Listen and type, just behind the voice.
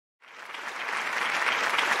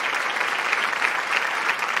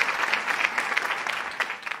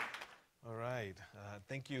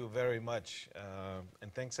Thank you very much,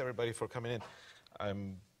 and thanks everybody for coming in.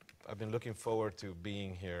 I've been looking forward to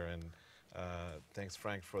being here, and thanks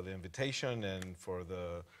Frank for the invitation and for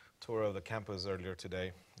the tour of the campus earlier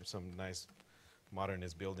today. There's some nice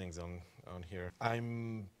modernist buildings on here.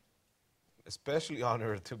 I'm especially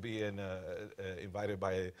honored to be invited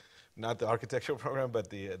by not the architecture program,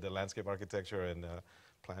 but the landscape architecture and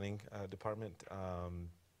planning department.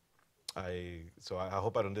 So I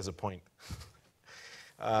hope I don't disappoint.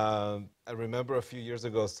 I remember a few years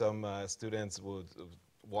ago some students would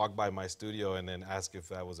walk by my studio and then ask if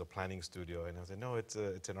that was a planning studio, and I said, no, it's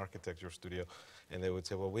an architecture studio. And they would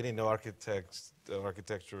say, well, we didn't know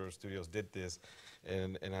architecture studios did this.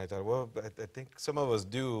 And I thought, well, I think some of us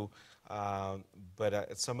do,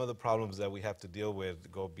 but some of the problems that we have to deal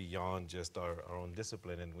with go beyond just our own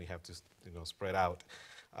discipline, and we have to spread out.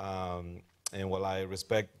 And while I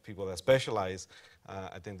respect people that specialize,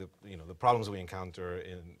 I think the problems we encounter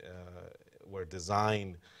in where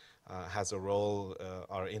design has a role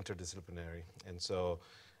are interdisciplinary. And so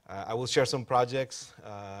I will share some projects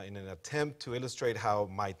in an attempt to illustrate how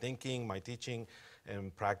my thinking, my teaching,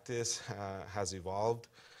 and practice has evolved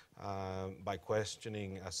by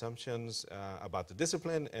questioning assumptions about the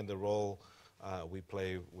discipline and the role we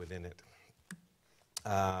play within it.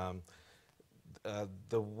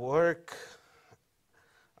 The work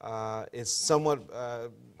is somewhat,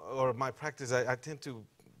 or my practice, I tend to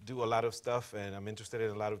do a lot of stuff, and I'm interested in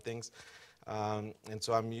a lot of things. And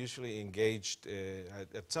so I'm usually engaged in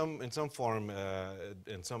some form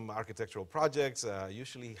in some architectural projects,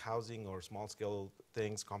 usually housing or small-scale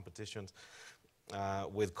things, competitions,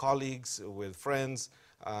 with colleagues, with friends,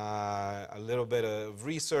 a little bit of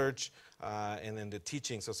research, and then the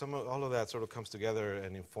teaching. So all of that sort of comes together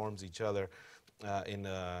and informs each other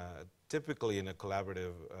typically in a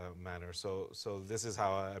collaborative manner. So this is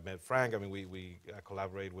how I met Frank. I mean, we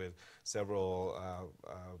collaborate with several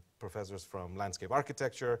professors from landscape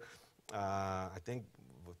architecture. I think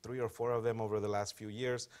 3 or 4 of them over the last few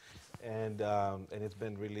years, and it's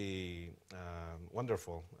been really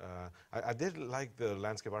wonderful. I did like the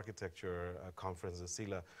landscape architecture conference, the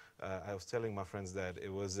SILA. I was telling my friends that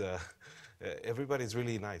it was everybody's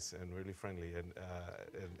really nice and really friendly,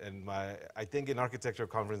 and I think in architecture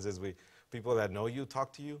conferences people that know you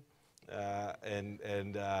talk to you, and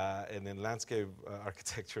in landscape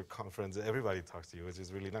architecture conference everybody talks to you, which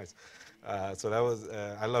is really nice. So that was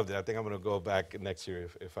I loved it. I think I'm going to go back next year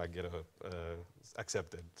if I get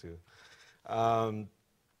accepted to.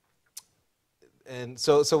 And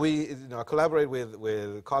so we collaborate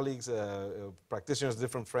with colleagues, practitioners,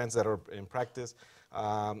 different friends that are in practice,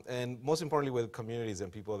 and most importantly with communities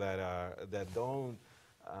and people that don't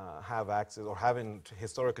have access or haven't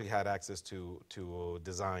historically had access to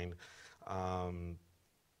design,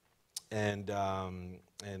 and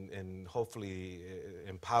hopefully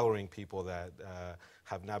empowering people that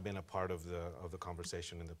have not been a part of the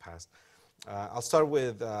conversation in the past. I'll start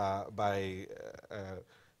with by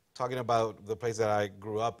talking about the place that I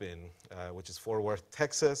grew up in, which is Fort Worth,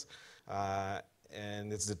 Texas.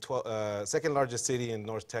 And it's the second largest city in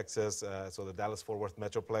North Texas. So the Dallas-Fort Worth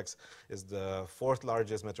Metroplex is the 4th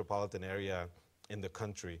largest metropolitan area in the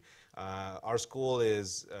country. Our school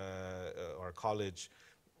is, our college,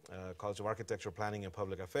 College of Architecture, Planning, and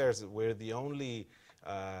Public Affairs. We're the only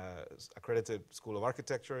accredited school of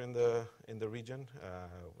architecture in the region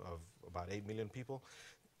of about 8 million people.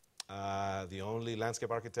 The only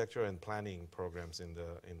landscape architecture and planning programs in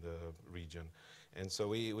the region. And so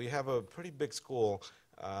we have a pretty big school,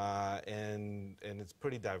 and it's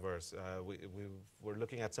pretty diverse. We're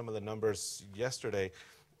looking at some of the numbers yesterday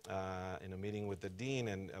in a meeting with the dean,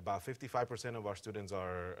 and about 55% of our students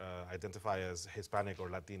identify as Hispanic or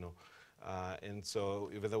Latino. And so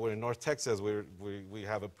even though we're in North Texas, we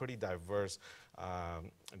have a pretty diverse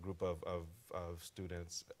group of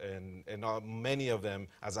students, and many of them,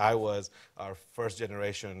 as I was, are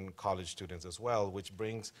first-generation college students as well, which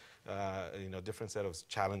brings different set of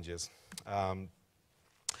challenges.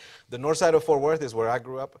 The north side of Fort Worth is where I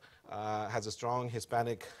grew up. Has a strong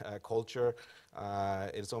Hispanic culture.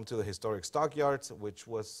 It's home to the historic stockyards, which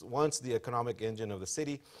was once the economic engine of the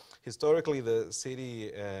city. Historically, the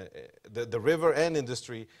city, the river and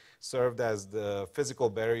industry served as the physical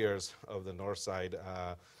barriers of the north side,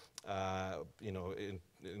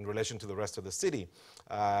 in relation to the rest of the city.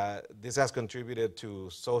 This has contributed to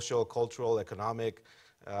social, cultural, economic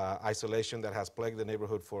isolation that has plagued the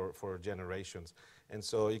neighborhood for generations. And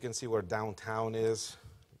so you can see where downtown is.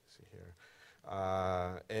 Let me see here.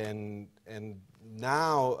 And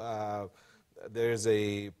now there's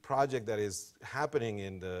a project that is happening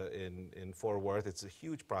in Fort Worth. It's a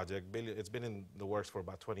huge project. It's been in the works for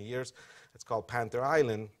about 20 years. It's called Panther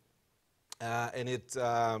Island. And it's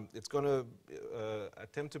going to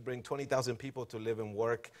attempt to bring 20,000 people to live and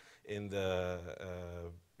work in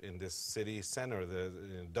this city center,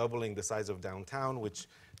 doubling the size of downtown, which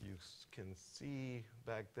you can see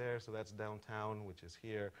back there. So that's downtown, which is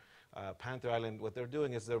here. Panther Island, what they're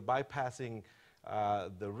doing is they're bypassing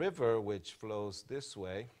the river, which flows this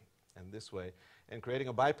way, and creating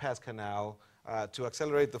a bypass canal to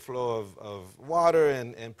accelerate the flow of water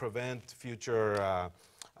and prevent future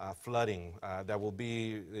flooding that will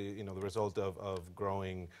be the result of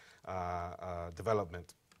growing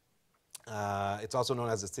development. It's also known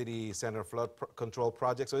as the City Center Flood Control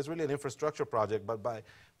Project. So it's really an infrastructure project, but by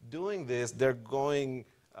doing this, they're going,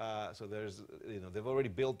 so there's, they've already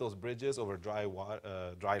built those bridges over dry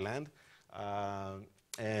land.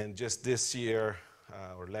 And just this year,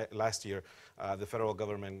 or last year, the federal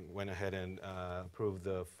government went ahead and approved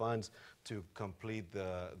the funds to complete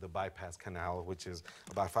the bypass canal, which is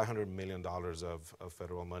about $500 million of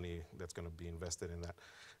federal money that's going to be invested in that.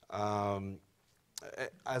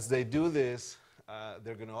 As they do this,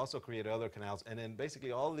 they're going to also create other canals, and then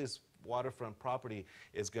basically all this waterfront property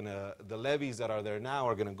is going to, the levees that are there now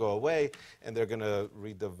are going to go away, and they're going to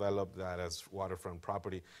redevelop that as waterfront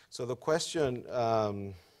property. So the question,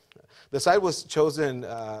 the site was chosen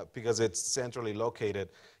because it's centrally located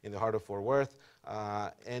in the heart of Fort Worth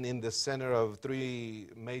and in the center of three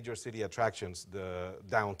major city attractions: the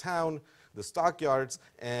downtown, the stockyards,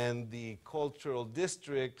 and the cultural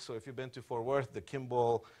district. So if you've been to Fort Worth, the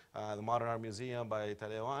Kimball, the Modern Art Museum by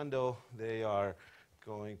Tadeo Ando, they are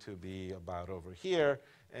going to be about over here.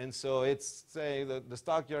 And so it's, say, the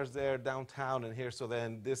stockyards there, downtown, and here. So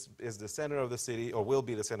then this is the center of the city, or will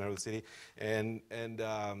be the center of the city, and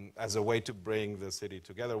as a way to bring the city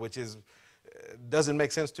together, which is, doesn't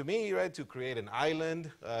make sense to me, right? To create an island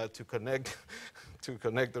to connect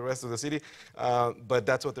the rest of the city, but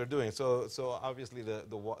that's what they're doing. So obviously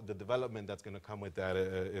the development that's going to come with that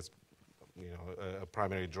is, a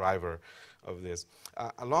primary driver of this.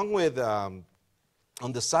 Along with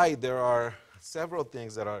on the site, there are several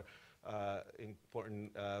things that are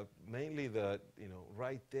important. Mainly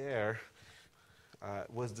right there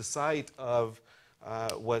was the site of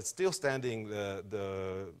what's still standing,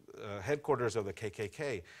 the headquarters of the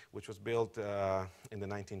KKK, which was built in the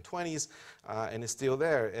 1920s and is still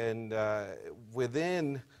there. And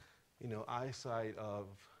within, eyesight of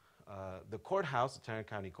the courthouse, the Tarrant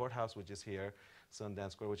County Courthouse, which is here,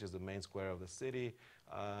 Sundance Square, which is the main square of the city,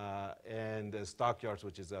 and the stockyards,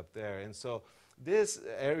 which is up there. And so this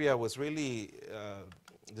area was really,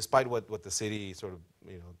 despite what the city sort of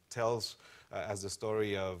tells as the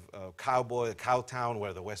story of cowboy, cowtown,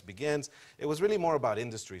 where the West begins, it was really more about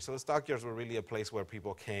industry. So the stockyards were really a place where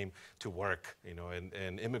people came to work,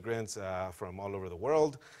 and immigrants from all over the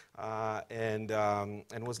world, and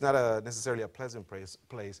was not necessarily a pleasant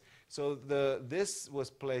place. So this was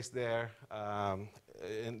placed there,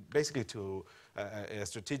 and basically to a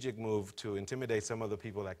strategic move to intimidate some of the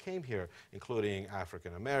people that came here, including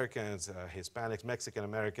African Americans, Hispanics, Mexican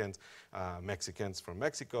Americans, Mexicans from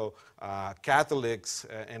Mexico, Catholics,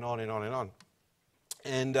 and on and on and on.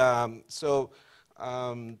 And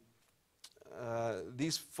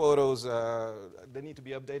these photos, they need to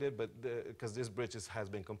be updated, but because this bridge has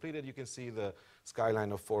been completed, you can see the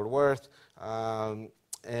skyline of Fort Worth,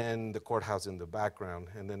 and the courthouse in the background.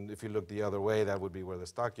 And then if you look the other way, that would be where the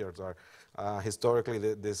stockyards are. Historically,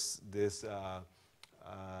 this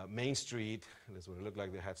Main Street, this is what it looked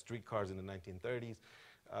like. They had streetcars in the 1930s.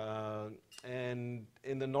 And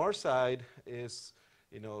in the north side is,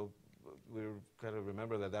 we kind of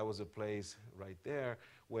remember that was a place right there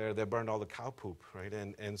where they burned all the cow poop, right?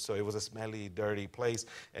 And so it was a smelly, dirty place,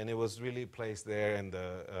 and it was really placed there in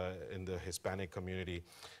the Hispanic community.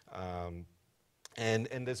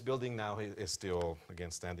 And this building now is still,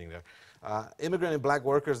 again, standing there. Immigrant and black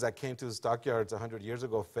workers that came to the stockyards 100 years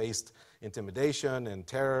ago faced intimidation and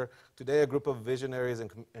terror. Today, a group of visionaries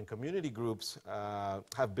and community groups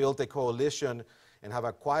have built a coalition and have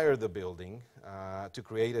acquired the building to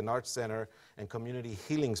create an art center and community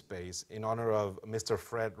healing space in honor of Mr.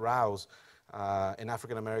 Fred Rouse, an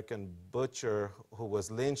African-American butcher who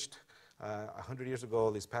was lynched 100 years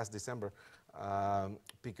ago, this past December,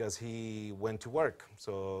 because he went to work.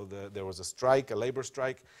 So there was a strike, a labor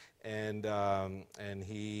strike, and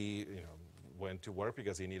he went to work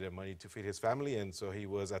because he needed money to feed his family, and so he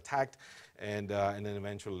was attacked and then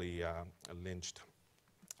eventually lynched.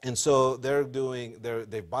 And so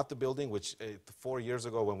they bought the building, which 4 years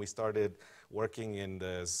ago when we started working in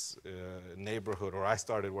this neighborhood, or I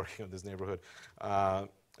started working in this neighborhood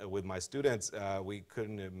with my students, we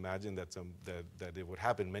couldn't imagine that it would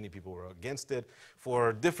happen. Many people were against it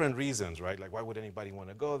for different reasons, right? Like, why would anybody want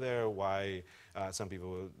to go there? Why some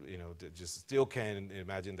people, just still can't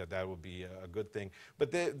imagine that would be a good thing.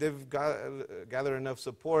 But they've gathered enough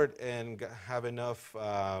support and have enough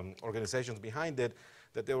organizations behind it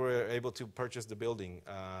that they were able to purchase the building.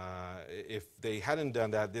 If they hadn't done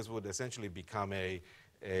that, this would essentially become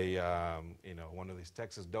one of these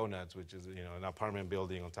Texas donuts, which is an apartment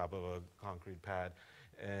building on top of a concrete pad,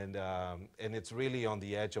 and it's really on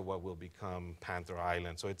the edge of what will become Panther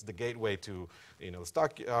Island. So it's the gateway to the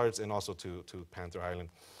stockyards and also to Panther Island.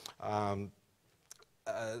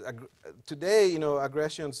 Today,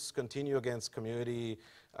 aggressions continue against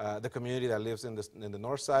the community that lives in the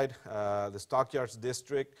north side. The Stockyards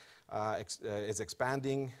District is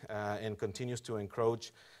expanding and continues to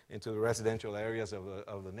encroach into the residential areas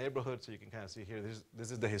of the neighborhood. So you can kind of see here,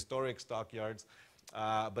 this is the historic Stockyards,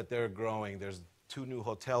 but they're growing. There's 2 new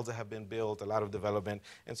hotels that have been built, a lot of development.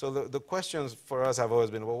 And so the questions for us have always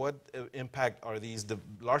been, well, what impact are these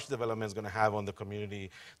large developments going to have on the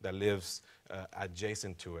community that lives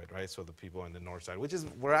adjacent to it, right? So the people on the north side, which is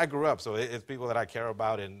where I grew up. So it's people that I care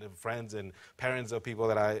about, and friends and parents of people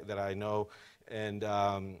that I know. And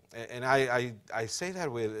I say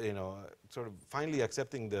that with, sort of finally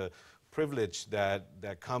accepting the privilege that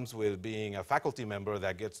comes with being a faculty member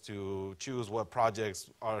that gets to choose what projects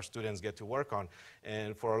our students get to work on.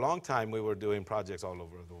 And for a long time, we were doing projects all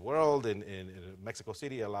over the world, in Mexico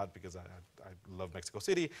City a lot, because I love Mexico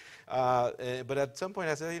City. But at some point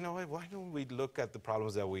I said, why don't we look at the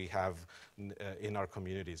problems that we have in our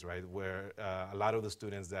communities, right? Where a lot of the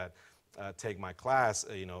students that take my class,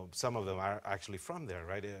 some of them are actually from there,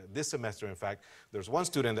 right? This semester, in fact, there's one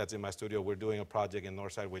student that's in my studio. We're doing a project in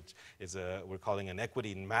Northside, which is we're calling an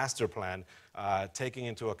equity master plan, taking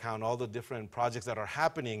into account all the different projects that are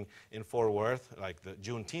happening in Fort Worth, like the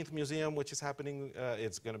Juneteenth Museum, which is happening.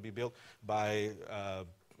 It's going to be built by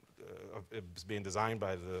it's being designed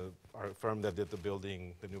by our firm that did the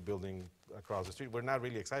new building across the street. We're not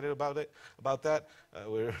really excited about that.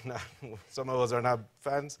 We're not. Some of us are not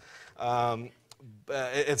fans,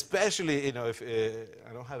 especially if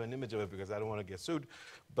I don't have an image of it because I don't want to get sued.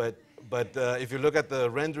 But if you look at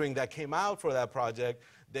the rendering that came out for that project,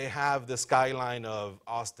 they have the skyline of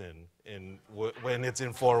Austin when it's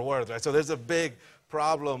in Fort Worth, right? So there's a big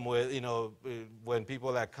problem with, when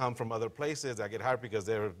people that come from other places that get hired because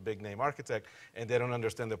they're a big name architect and they don't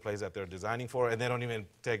understand the place that they're designing for, and they don't even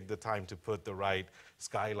take the time to put the right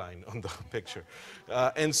skyline on the picture.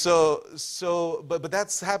 But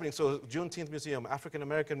that's happening. So Juneteenth Museum, African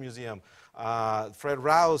American Museum, Fred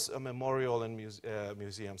Rouse Memorial and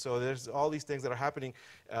Museum. So there's all these things that are happening.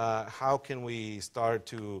 How can we start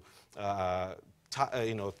to,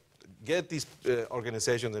 get these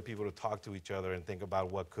organizations and people to talk to each other and think about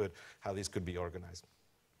how these could be organized?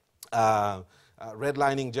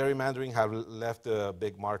 Redlining, gerrymandering have left a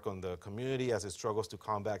big mark on the community as it struggles to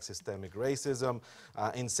combat systemic racism.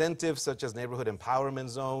 Incentives such as neighborhood empowerment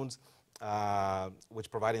zones, which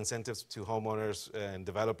provide incentives to homeowners and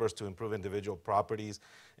developers to improve individual properties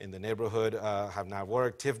in the neighborhood, have not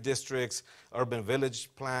worked. TIF districts, urban village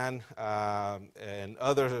plan, and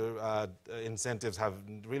other incentives have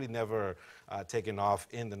really never taken off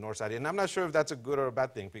in the north side. And I'm not sure if that's a good or a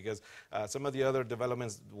bad thing, because some of the other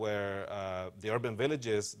developments where the urban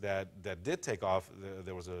villages that did take off,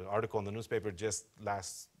 there was an article in the newspaper just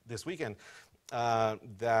this weekend,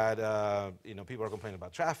 that people are complaining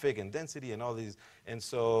about traffic and density and all these. And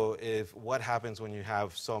so what happens when you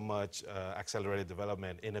have so much accelerated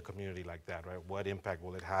development in a community like that, right? What impact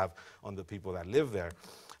will it have on the people that live there?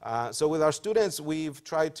 So with our students, we've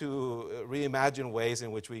tried to reimagine ways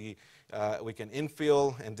in which we can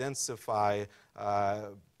infill and densify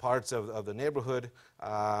parts of the neighborhood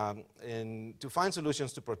and to find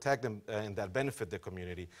solutions to protect them and that benefit the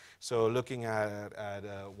community. So looking at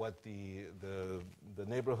what the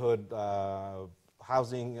neighborhood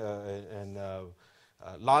housing and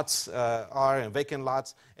lots are, and vacant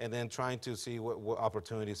lots, and then trying to see what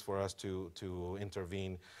opportunities for us to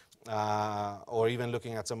intervene. Or even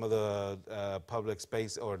looking at some of the public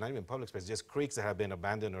space, or not even public space, just creeks that have been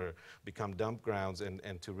abandoned or become dump grounds,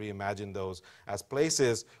 and to reimagine those as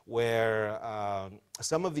places where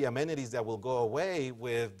some of the amenities that will go away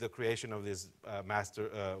with the creation of this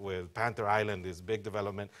with Panther Island, this big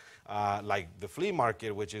development, like the flea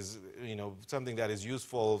market, which is something that is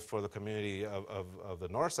useful for the community of the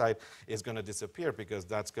north side, is going to disappear because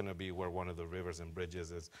that's going to be where one of the rivers and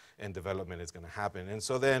bridges is, and development is going to happen. And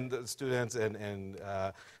so then the students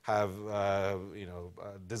have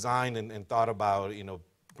designed and thought about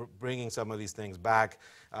bringing some of these things back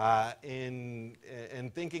in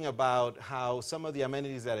thinking about how some of the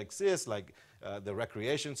amenities that exist, like the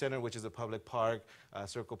recreation center, which is a public park,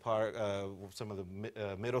 Circle Park, some of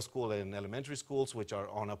the middle school and elementary schools, which are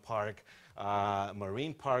on a park,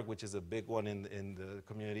 Marine Park, which is a big one in the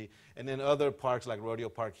community, and then other parks like Rodeo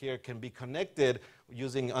Park here can be connected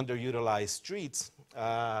using underutilized streets,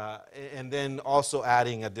 and then also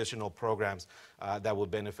adding additional programs that would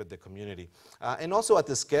benefit the community. And also at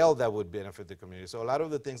the scale that would benefit the community. So a lot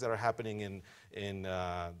of the things that are happening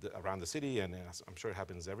around the city, and I'm sure it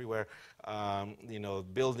happens everywhere, new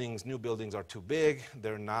buildings are too big.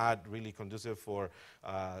 They're not really conducive for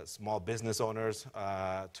small business owners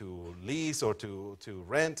to lease or to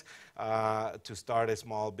rent, to start a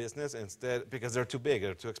small business instead, because they're too big,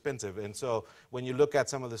 they're too expensive. And so when you look at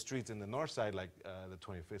some of the streets in the north side, like the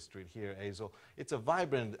 25th Street here, Azel, it's a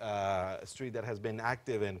vibrant street that has been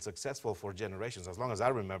active and successful for generations. As long as I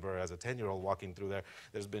remember, as a 10-year-old walking through there,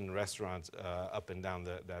 there's been restaurants up and down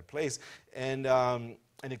that place, and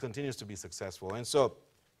it continues to be successful. And so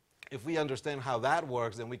if we understand how that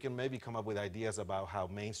works, then we can maybe come up with ideas about how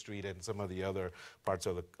Main Street and some of the other parts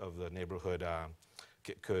of the neighborhood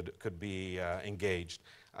could be engaged.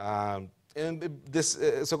 So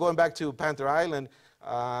going back to Panther Island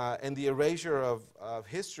and the erasure of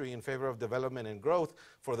history in favor of development and growth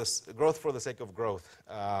for the sake of growth.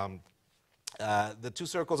 The two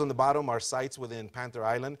circles on the bottom are sites within Panther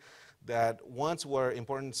Island that once were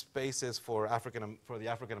important spaces for the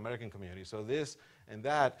African American community. So this and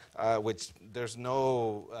that, which there's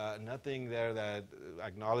nothing there that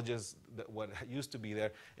acknowledges what used to be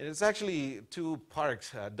there. And it's actually two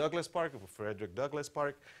parks, Douglas Park, Frederick Douglass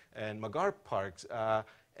Park, and McGarp Parks.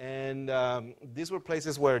 These were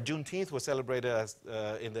places where Juneteenth was celebrated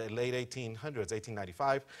in the late 1800s,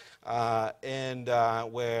 1895, and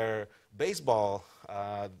where baseball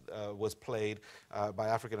was played by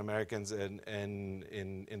African Americans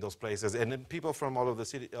in those places, and then people from all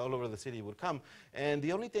over the city would come. And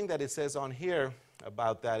the only thing that it says on here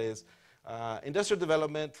about that is industrial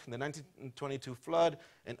development, the 1922 flood,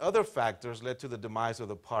 and other factors led to the demise of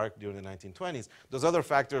the park during the 1920s. Those other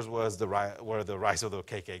factors were the rise of the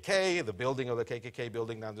KKK, the building of the KKK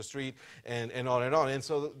building down the street, and on and on. And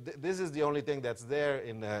so this is the only thing that's there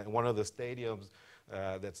in one of the stadiums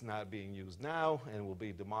that's not being used now and will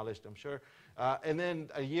be demolished, I'm sure. And then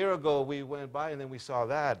a year ago, we went by and then we saw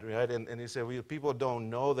that, right? And he said, people don't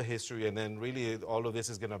know the history, and then really all of this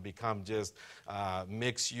is going to become just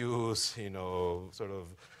mixed use, sort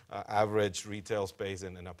of average retail space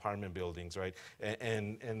and apartment buildings, right?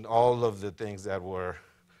 And all of the things that were,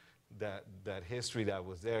 that history that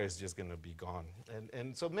was there is just going to be gone.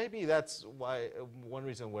 And so maybe that's one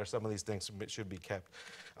reason where some of these things should be kept.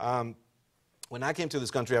 When I came to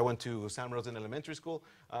this country, I went to Sam Rosen Elementary School,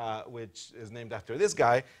 which is named after this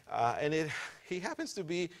guy, and he happens to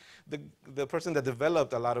be the person that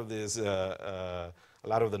developed a lot of this, a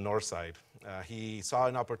lot of the north side. He saw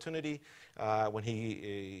an opportunity when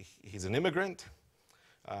he's an immigrant,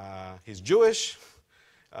 he's Jewish,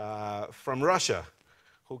 from Russia,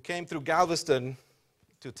 who came through Galveston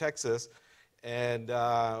to Texas, and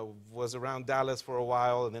was around Dallas for a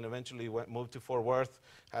while, and then eventually moved to Fort Worth,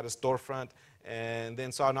 had a storefront, and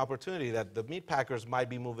then saw an opportunity that the meat packers might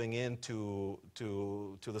be moving into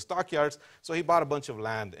the stockyards. So he bought a bunch of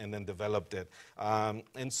land and then developed it.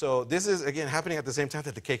 And so this is, again, happening at the same time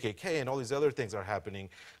that the KKK and all these other things are happening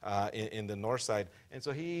in the north side. And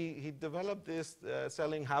so he developed this,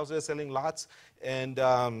 selling houses, selling lots, and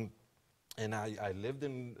I lived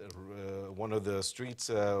in one of the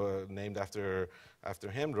streets named after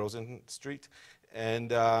him, Rosen Street,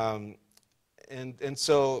 and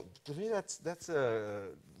so to me that's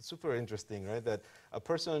super interesting, right? That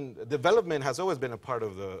development has always been a part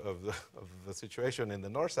of the situation in the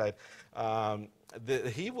north side.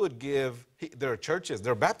 He would give, there are churches,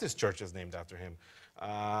 there are Baptist churches named after him.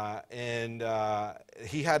 And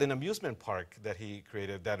he had an amusement park that he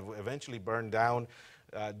created that eventually burned down.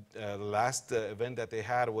 The last event that they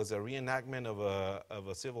had was a reenactment of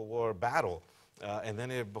a Civil War battle. And then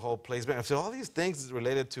the whole place, so all these things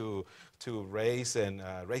related to race and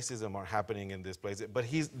racism are happening in this place. But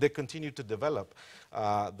they continue to develop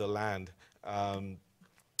the land.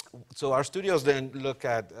 So our studios then look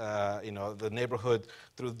at the neighborhood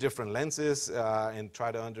through different lenses and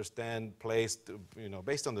try to understand place,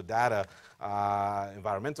 based on the data,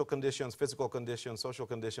 environmental conditions, physical conditions, social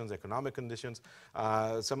conditions, economic conditions.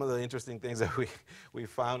 Some of the interesting things that we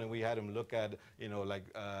found, and we had them look at,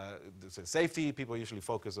 safety. People usually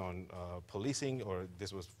focus on policing, or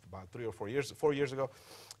this was about 4 years ago,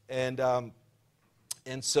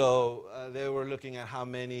 and so they were looking at how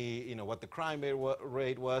many, what the crime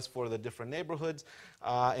rate was for the different neighborhoods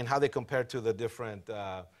and how they compared to the different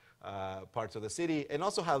parts of the city, and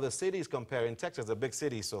also how the cities compare in Texas, a big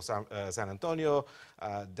city, so San Antonio,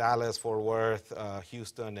 Dallas, Fort Worth,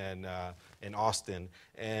 Houston, and Austin.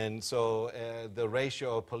 And so the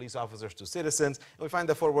ratio of police officers to citizens, and we find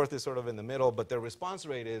that Fort Worth is sort of in the middle, but their response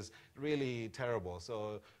rate is really terrible.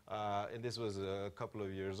 So, and this was a couple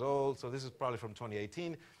of years old, so this is probably from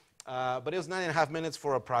 2018. But it was 9.5 minutes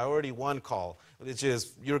for a priority 1 call, which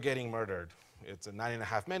is you're getting murdered. It's a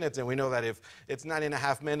 9.5 minutes, and we know that if it's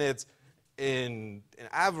 9.5 minutes in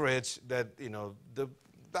average, that the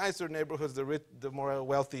nicer neighborhoods, the more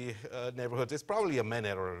wealthy neighborhoods, it's probably a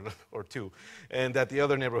minute or 2, and that the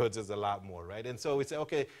other neighborhoods is a lot more, right? And so we say,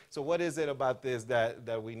 okay, so what is it about this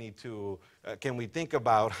that we need to, can we think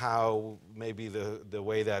about how maybe the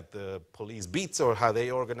way that the police beats or how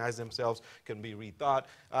they organize themselves can be rethought?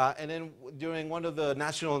 And then during one of the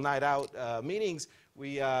National Night Out meetings,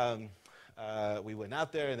 we went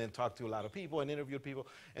out there and then talked to a lot of people and interviewed people.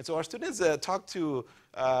 And so our students talked to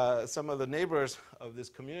some of the neighbors of this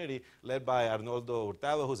community, led by Arnoldo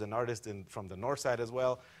Hurtado, who's an artist from the north side as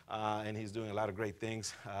well. And he's doing a lot of great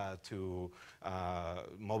things to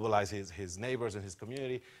mobilize his neighbors and his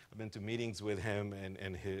community. I've been to meetings with him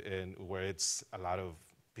and where it's a lot of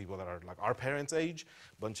people that are like our parents' age,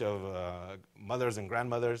 a bunch of mothers and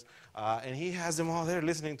grandmothers, and he has them all there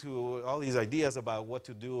listening to all these ideas about what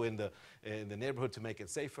to do in the neighborhood to make it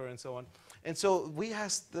safer and so on. And so we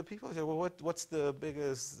asked the people, well, what's the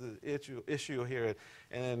biggest issue here?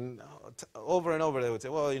 And over and over they would say,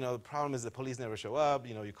 well, the problem is the police never show up.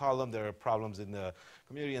 You call them, there are problems in the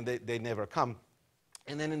community, and they never come.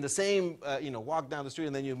 And then in the same, walk down the street,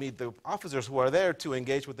 and then you meet the officers who are there to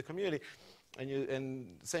engage with the community.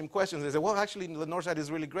 And same questions. They say, well, actually, the north side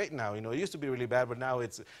is really great now. It used to be really bad, but now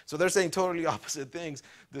it's. So they're saying totally opposite things,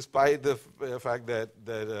 despite the fact that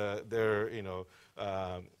they're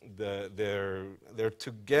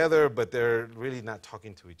together, but they're really not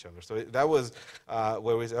talking to each other. So that was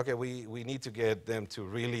where we said, okay, we need to get them to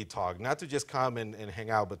really talk, not to just come and hang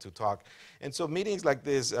out, but to talk. And so meetings like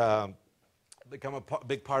this become a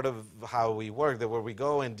big part of how we work, that where we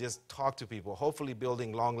go and just talk to people, hopefully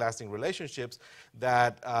building long-lasting relationships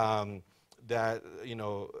that,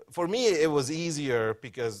 for me it was easier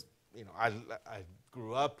because, I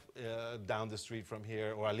grew up down the street from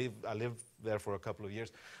here, or I lived there for a couple of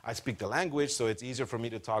years. I speak the language, so it's easier for me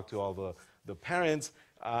to talk to all the parents.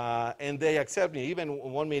 And they accept me. Even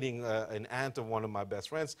one meeting, an aunt of one of my best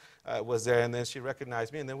friends was there, and then she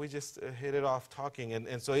recognized me, and then we just hit it off talking.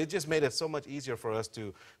 And so it just made it so much easier for us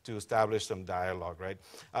to establish some dialogue, right?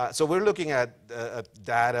 So we're looking at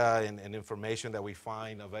data and information that we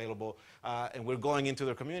find available, and we're going into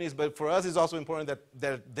their communities. But for us, it's also important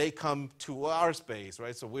that they come to our space,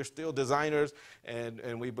 right? So we're still designers,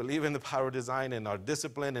 and we believe in the power of design and our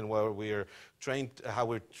discipline and where we're trained, how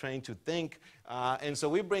we're trained to think. And so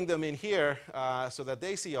we bring them in here so that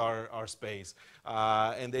they see our space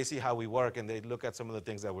and they see how we work, and they look at some of the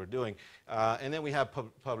things that we're doing. And then we have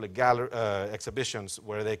public exhibitions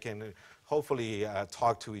where they can hopefully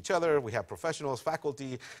talk to each other. We have professionals,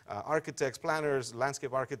 faculty, architects, planners,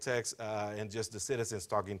 landscape architects, and just the citizens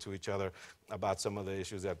talking to each other about some of the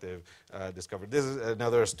issues that they've discovered. This is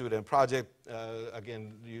another student project,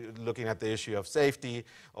 again, looking at the issue of safety,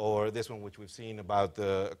 or this one which we've seen about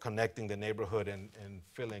connecting the neighborhood and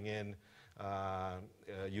filling in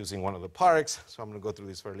using one of the parks. So I'm going to go through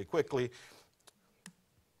this fairly quickly.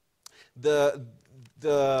 The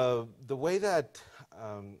way that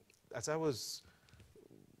as I was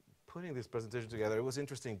putting this presentation together, it was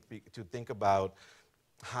interesting to think about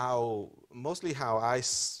mostly how I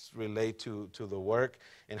relate to the work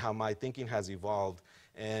and how my thinking has evolved.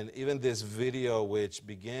 And even this video, which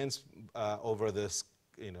begins over this,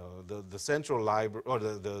 the central library, or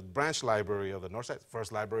the branch library of the Northside,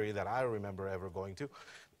 first library that I remember ever going to.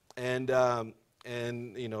 And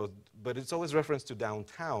but it's always referenced to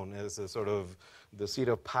downtown as a sort of the seat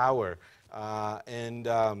of power.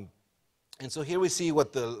 And so here we see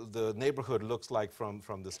what the neighborhood looks like from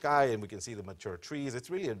the sky, and we can see the mature trees. It's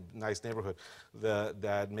really a nice neighborhood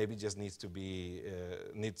that maybe just needs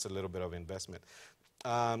a little bit of investment.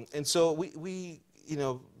 And so we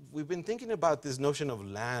we've been thinking about this notion of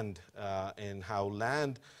land and how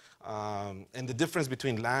land and the difference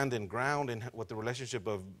between land and ground and what the relationship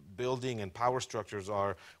of building and power structures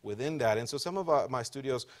are within that. And so some of my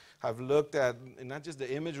studios have looked at not just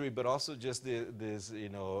the imagery, but also just this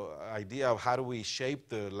idea of how do we shape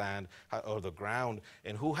the land or the ground,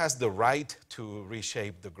 and who has the right to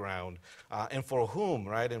reshape the ground, and for whom,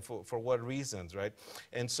 right, and for what reasons, right?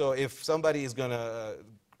 And so if somebody is going to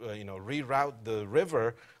reroute the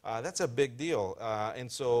river, that's a big deal.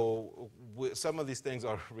 And so some of these things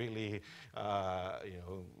are really,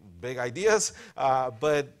 big ideas,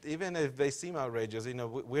 but even if they seem outrageous,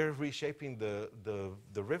 we're reshaping the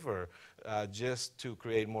river just to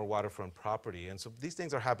create more waterfront property. And so these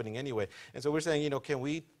things are happening anyway. And so we're saying, can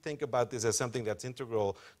we think about this as something that's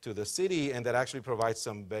integral to the city and that actually provides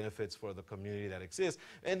some benefits for the community that exists?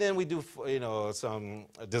 And then we do, some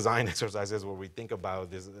design exercises where we think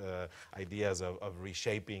about these ideas of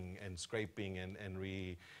reshaping and scraping and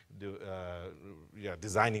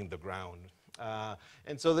designing the ground.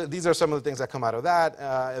 And so these are some of the things that come out of that.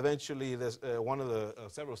 Eventually, one of the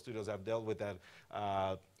several studios I've dealt with that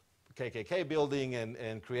KKK building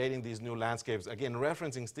and creating these new landscapes, again,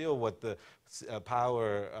 referencing still what the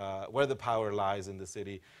where the power lies in the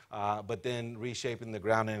city, but then reshaping the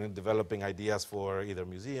ground and developing ideas for either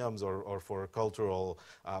museums or for cultural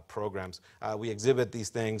programs. We exhibit these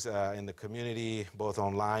things in the community, both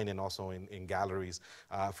online and also in galleries,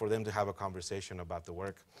 for them to have a conversation about the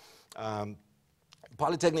work.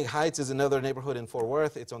 Polytechnic Heights is another neighborhood in Fort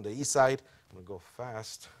Worth. It's on the east side. I'm going to go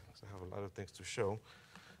fast because I have a lot of things to show.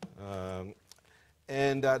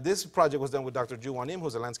 This project was done with Dr. Ju Wanim,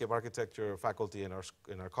 who's a landscape architecture faculty in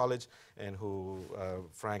our college, and who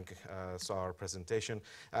Frank saw our presentation.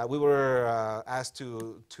 We were asked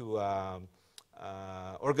to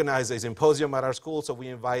organize a symposium at our school, so we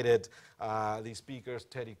invited these speakers,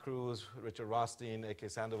 Teddy Cruz, Richard Rothstein, A.K.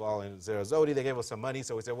 Sandoval, and Zara Zodi. They gave us some money,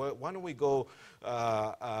 so we said, well, why don't we go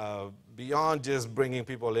beyond just bringing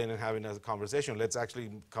people in and having a conversation? Let's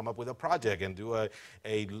actually come up with a project and do a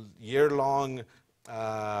year-long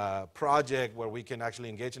project where we can actually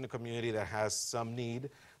engage in a community that has some need,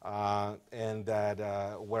 and that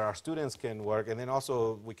where our students can work, and then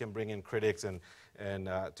also we can bring in critics and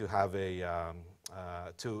to have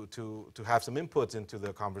to have some inputs into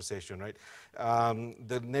the conversation, right?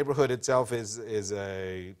 The neighborhood itself is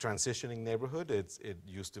a transitioning neighborhood. It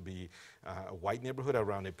used to be a white neighborhood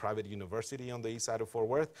around a private university on the east side of Fort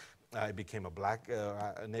Worth. It became a black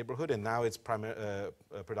neighborhood, and now it's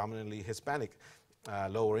predominantly Hispanic.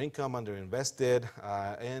 Lower income, underinvested,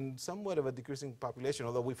 and somewhat of a decreasing population,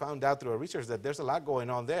 although we found out through our research that there's a lot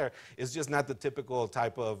going on there. It's just not the typical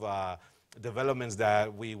type of developments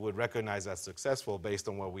that we would recognize as successful based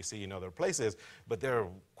on what we see in other places, but there are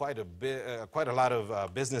quite a lot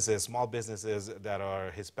of businesses, small businesses that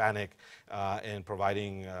are Hispanic and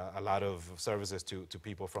providing a lot of services to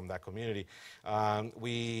people from that community.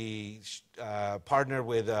 We partner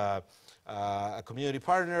with a community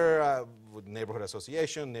partner with neighborhood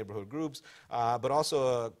association, neighborhood groups, but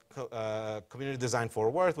also a Community Design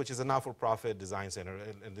Fort Worth, which is a not-for-profit design center.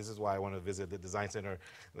 And this is why I want to visit the design center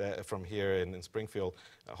from here in Springfield,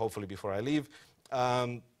 hopefully before I leave.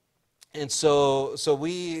 And so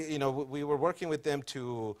we were working with them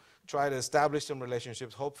to try to establish some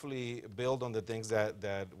relationships, hopefully build on the things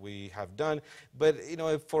that we have done. But,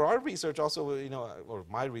 for our research also, or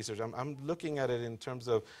my research, I'm looking at it in terms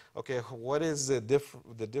of, okay, what is the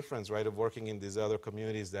difference, right, of working in these other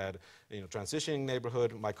communities that, transitioning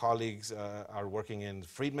neighborhood. My colleagues are working in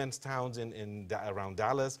freedmen's towns around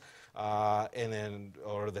Dallas, and then,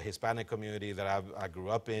 or the Hispanic community that I grew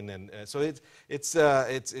up in. And so it's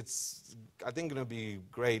I think going to be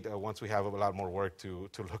great once we have a lot more work to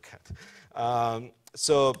look at.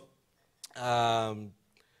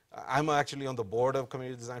 I'm actually on the board of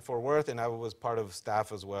Community Design Fort Worth, and I was part of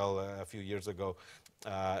staff as well a few years ago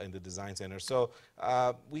in the design center. So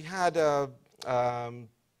we had a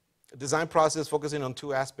design process focusing on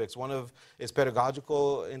two aspects. One is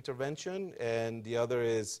pedagogical intervention, and the other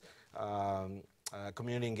is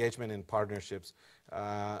community engagement and partnerships.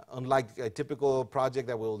 Unlike a typical project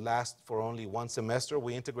that will last for only one semester,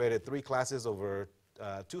 we integrated 3 classes over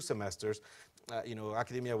 2 semesters.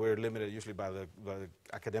 Academia, we're limited usually by the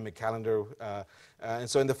academic calendar. And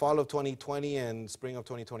so in the fall of 2020 and spring of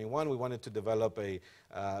 2021, we wanted to develop a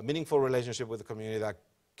meaningful relationship with the community that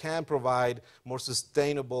can provide more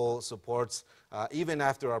sustainable supports even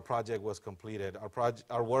after our project was completed.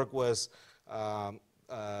 Our work was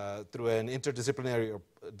through an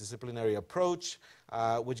disciplinary approach,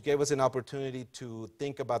 which gave us an opportunity to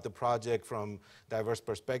think about the project from diverse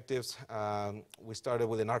perspectives. We started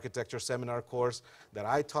with an architecture seminar course that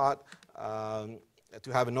I taught, to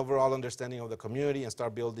have an overall understanding of the community and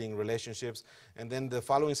start building relationships. And then the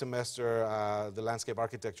following semester, the landscape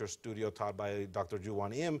architecture studio taught by Dr.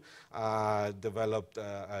 Juwan Im developed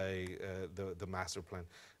the master plan.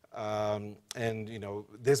 And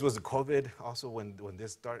this was COVID also when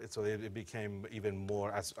this started, so it became even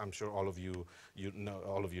more, as I'm sure all of you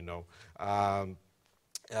know.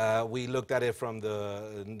 We looked at it from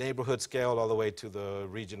the neighborhood scale all the way to the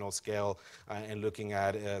regional scale, and looking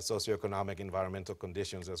at socioeconomic environmental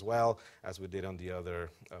conditions as well as we did on the other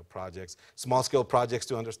projects. Small scale projects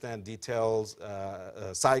to understand details,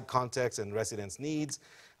 site context and residents' needs.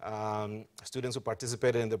 Students who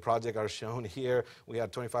participated in the project are shown here. We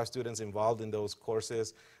had 25 students involved in those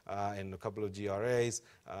courses and a couple of GRAs.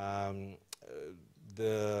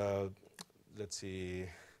 Let's see.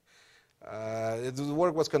 The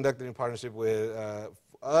work was conducted in partnership with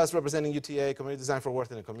us representing UTA, Community Design for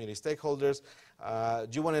Worth, and the community stakeholders.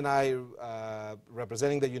 Juwan and I,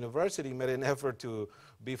 representing the university, made an effort to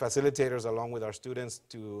be facilitators along with our students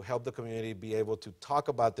to help the community be able to talk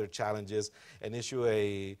about their challenges and issues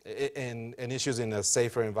in a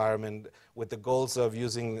safer environment, with the goals of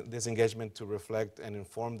using this engagement to reflect and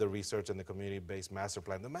inform the research and the community-based master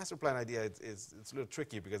plan. The master plan idea it's a little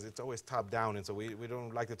tricky because it's always top-down, and so we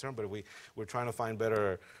don't like the term, but we're trying to find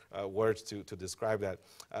better words to describe that.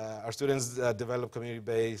 Our students developed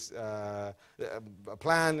community-based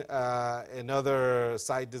plan and other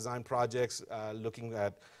site design projects looking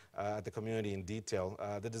at the community in detail.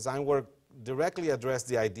 The design work directly addressed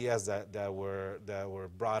the ideas that were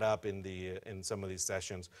brought up in some of these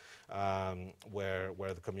sessions, where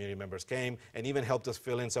the community members came and even helped us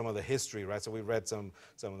fill in some of the history, right? So we read some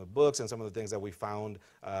of the books and some of the things that we found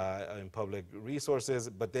in public resources,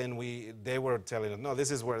 but then they were telling us, no,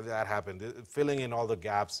 this is where that happened, filling in all the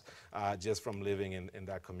gaps just from living in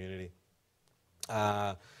that community.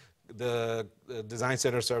 The Design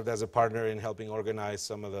Center served as a partner in helping organize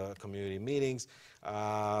some of the community meetings,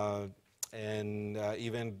 and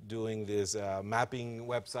even doing this mapping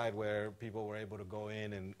website where people were able to go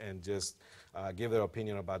in and just give their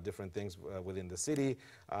opinion about different things within the city.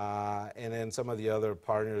 And then some of the other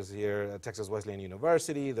partners here, Texas Wesleyan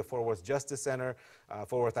University, the Fort Worth Justice Center,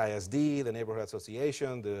 Fort Worth ISD, the Neighborhood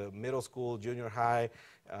Association, the middle school, junior high,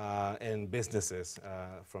 and businesses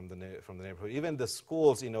from the neighborhood. Even the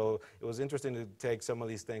schools, it was interesting to take some of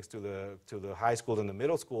these things to the high schools and the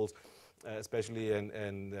middle schools, especially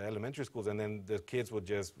in the elementary schools, and then the kids would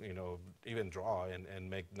just, even draw and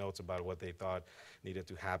make notes about what they thought needed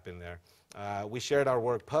to happen there. We shared our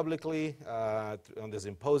work publicly on the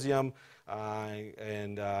symposium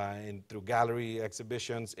and through gallery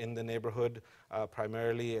exhibitions in the neighborhood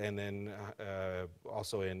primarily, and then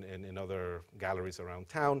also in other galleries around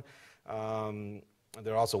town.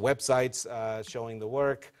 There are also websites showing the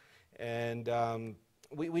work, and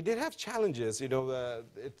we did have challenges,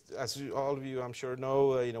 as all of you I'm sure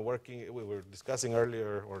know, working, we were discussing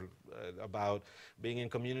earlier about being in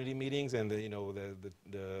community meetings, and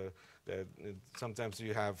sometimes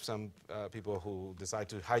you have some people who decide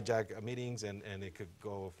to hijack meetings, and it could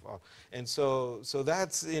go off. And so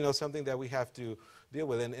that's something that we have to deal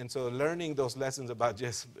with, and so learning those lessons about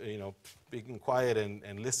just being quiet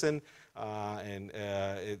and listen,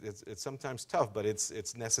 it's sometimes tough, but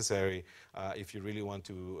it's necessary if you really want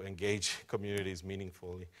to engage communities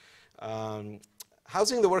meaningfully.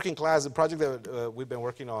 Housing the working class, a project that we've been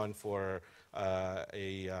working on for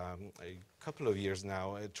a couple of years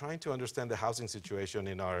now, trying to understand the housing situation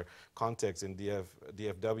in our context in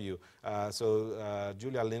DFW. So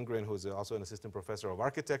Julia Lindgren, who's also an assistant professor of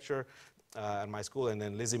architecture at my school, and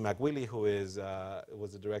then Lizzie McWillie, who was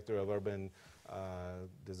the director of urban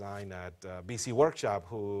design at BC Workshop,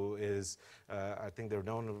 who is, I think they're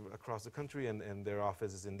known across the country, and their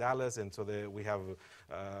office is in Dallas, and so we have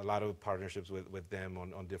a lot of partnerships with them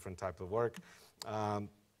on different types of work.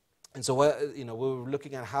 And so, we were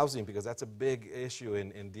looking at housing because that's a big issue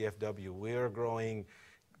in DFW. We're growing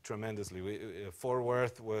tremendously. Fort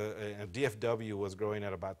Worth, DFW was growing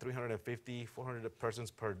at about 350, 400 persons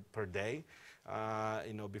per day,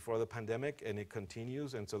 before the pandemic, and it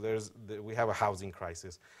continues. And so we have a housing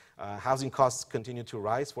crisis. Housing costs continue to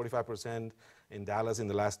rise, 45% in Dallas in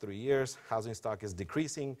the last 3 years. Housing stock is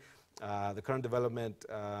decreasing. The current development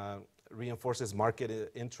reinforces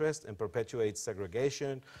market interest and perpetuates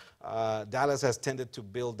segregation. Dallas has tended to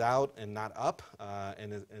build out and not up,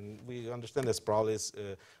 and we understand that sprawl is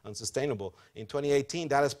unsustainable. In 2018,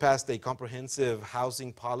 Dallas passed a comprehensive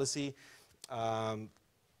housing policy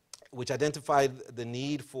which identified the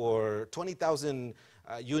need for 20,000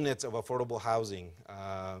 units of affordable housing.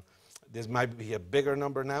 This might be a bigger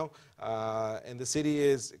number now, and the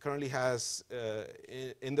city currently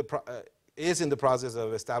is in the process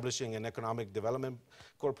of establishing an economic development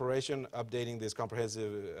corporation, updating this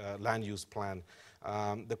comprehensive land use plan.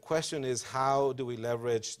 The question is, how do we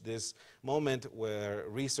leverage this moment where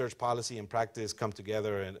research, policy, and practice come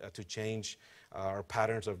together and, to change our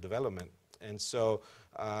patterns of development? And so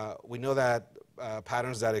we know that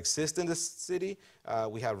patterns that exist in the city,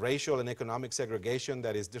 we have racial and economic segregation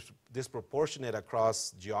that is disproportionate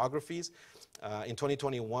across geographies. In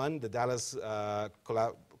 2021, the Dallas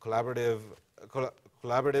Collaborative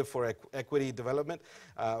for Equity Development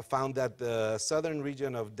found that the southern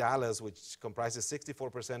region of Dallas, which comprises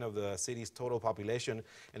 64% of the city's total population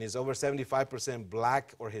and is over 75%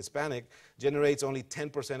 Black or Hispanic, generates only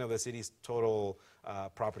 10% of the city's total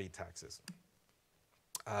property taxes.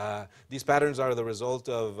 These patterns are the result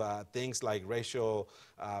of things like racial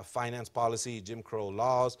finance policy, Jim Crow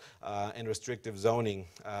laws, and restrictive zoning,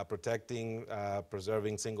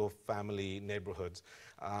 preserving single-family neighborhoods,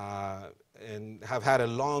 and have had a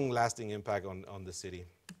long-lasting impact on the city.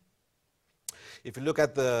 If you look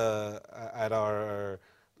at our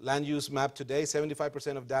land use map today,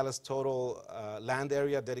 75% of Dallas' total land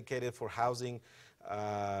area dedicated for housing,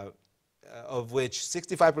 of which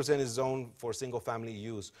 65% is zoned for single-family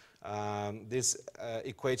use. This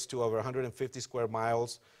equates to over 150 square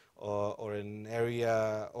miles, or an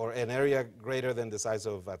area greater than the size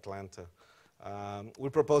of Atlanta.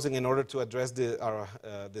 We're proposing, in order to address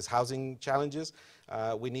these housing challenges,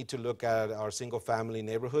 we need to look at our single-family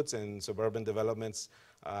neighborhoods and suburban developments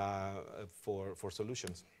for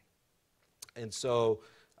solutions. And so,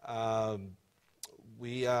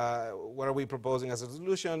 what are we proposing as a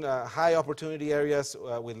solution? High opportunity areas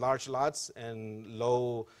with large lots and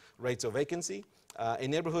low rates of vacancy.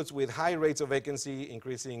 In neighborhoods with high rates of vacancy,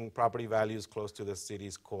 increasing property values close to the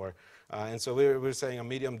city's core. And so we're saying a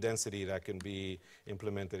medium density that can be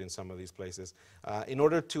implemented in some of these places. In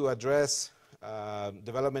order to address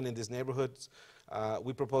development in these neighborhoods,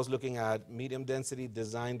 we propose looking at medium density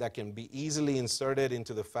design that can be easily inserted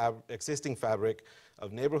into the existing fabric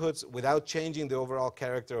of neighborhoods without changing the overall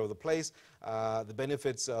character of the place. The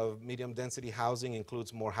benefits of medium density housing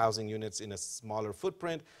includes more housing units in a smaller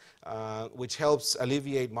footprint, which helps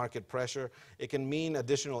alleviate market pressure. It can mean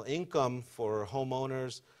additional income for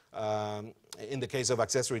homeowners in the case of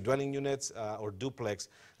accessory dwelling units or duplex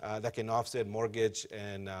that can offset mortgage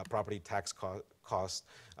and property tax costs.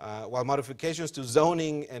 While modifications to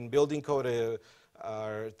zoning and building code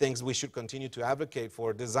are things we should continue to advocate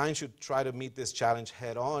for, design should try to meet this challenge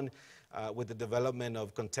head-on with the development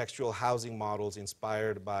of contextual housing models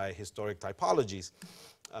inspired by historic typologies.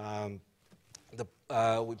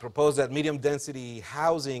 We propose that medium density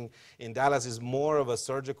housing in Dallas is more of a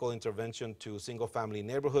surgical intervention to single-family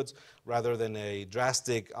neighborhoods rather than a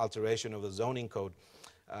drastic alteration of the zoning code.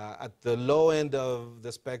 At the low end of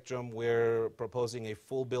the spectrum, we're proposing a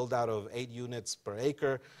full build-out of 8 units per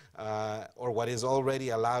acre, or what is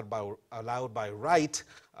already allowed by right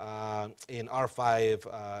in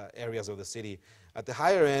R5 areas of the city. At the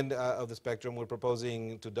higher end of the spectrum, we're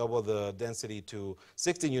proposing to double the density to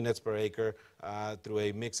 16 units per acre through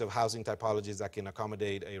a mix of housing typologies that can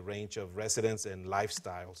accommodate a range of residents and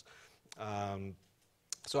lifestyles.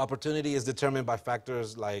 So opportunity is determined by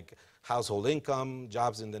factors like household income,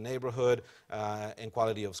 jobs in the neighborhood, and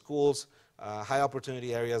quality of schools. High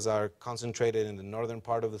opportunity areas are concentrated in the northern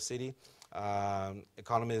part of the city.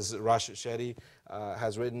 Economist Rush Shetty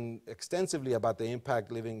has written extensively about the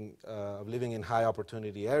impact of living in high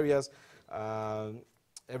opportunity areas.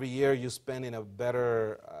 Every year you spend in a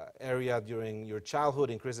better area during your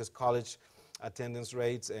childhood increases college attendance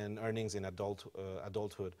rates and earnings in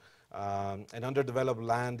adulthood. And underdeveloped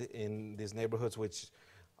land in these neighborhoods, which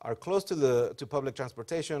are close to public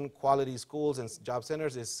transportation, quality schools, and job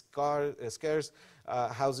centers, is scarce.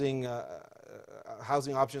 Housing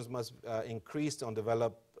options must increase on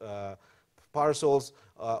developed parcels,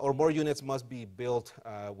 or more units must be built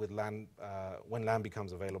with land when land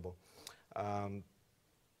becomes available.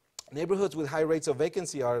 Neighborhoods with high rates of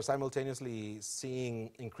vacancy are simultaneously seeing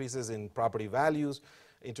increases in property values.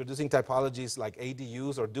 Introducing typologies like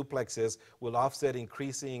ADUs or duplexes will offset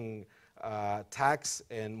increasing tax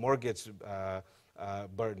and mortgage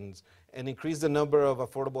burdens, and increase the number of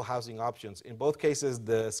affordable housing options. In both cases,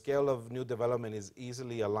 the scale of new development is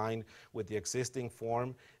easily aligned with the existing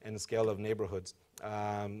form and scale of neighborhoods.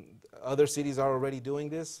 Other cities are already doing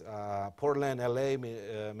this. Portland, LA,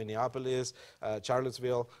 Minneapolis,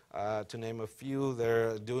 Charlottesville, to name a few.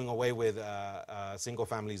 They're doing away with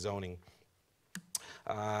single-family zoning.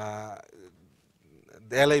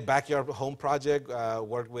 The LA Backyard Home Project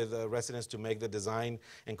worked with residents to make the design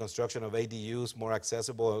and construction of ADUs more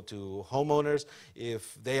accessible to homeowners.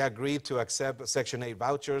 If they agreed to accept Section 8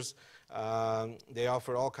 vouchers, they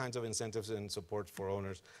offer all kinds of incentives and support for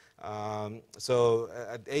owners.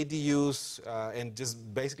 ADUs and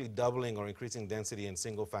just basically doubling or increasing density in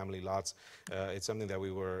single-family lots, it's something that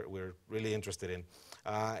we're really interested in.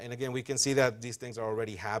 And again, we can see that these things are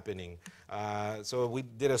already happening. So we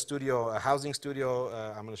did a housing studio.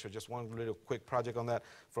 I'm going to show just one little quick project on that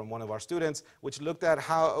from one of our students, which looked at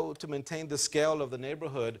how to maintain the scale of the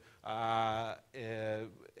neighborhood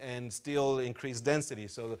and still increase density.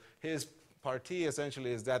 So his partie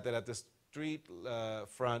essentially is that at the street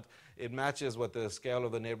front, it matches what the scale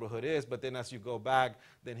of the neighborhood is, but then as you go back,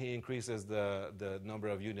 then he increases the number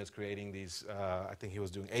of units, creating these, I think he was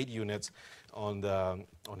doing 8 units on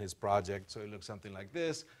his project. So it looks something like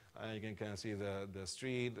this. You can kind of see the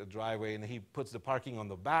street, the driveway, and he puts the parking on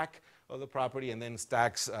the back of the property and then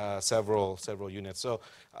stacks several units. So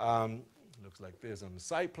it looks like this on the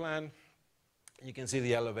site plan. You can see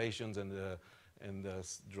the elevations and the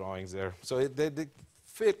drawings there. So they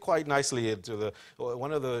fit quite nicely into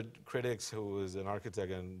one of the critics, who is an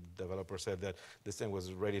architect and developer, said that this thing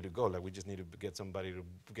was ready to go. Like, we just need to get somebody to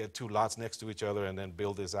get 2 lots next to each other and then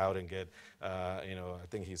build this out and get, I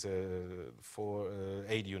think he said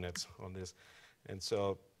 8 units on this. And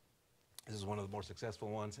so this is one of the more successful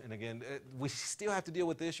ones. And again, we still have to deal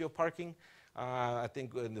with the issue of parking. I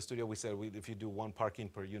think in the studio we said if you do 1 parking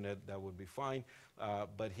per unit, that would be fine.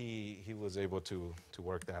 But he was able to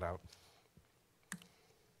work that out.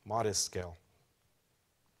 Modest scale.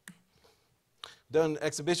 Done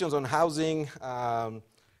exhibitions on housing.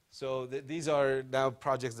 So these are now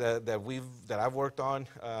projects that I've worked on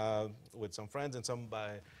with some friends and some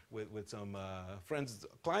with some friends,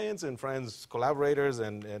 clients, and friends, collaborators,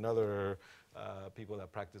 and other people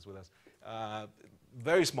that practice with us.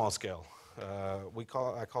 Very small scale.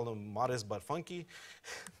 I call them modest but funky.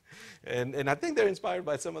 And I think they're inspired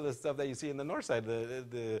by some of the stuff that you see in the north side.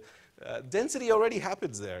 The density already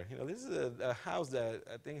happens there. This is a house that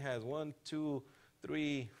I think has 1, 2,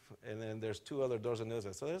 3, and then there's 2 other doors on the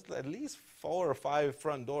other side. So there's at least 4 or 5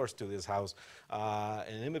 front doors to this house.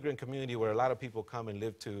 An immigrant community where a lot of people come and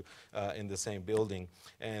live in the same building.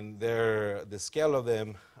 And the scale of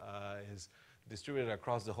them is distributed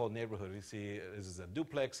across the whole neighborhood. We see this is a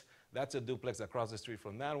duplex. That's a duplex across the street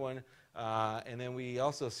from that one. And then we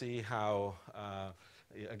also see how,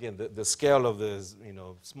 again, the scale of the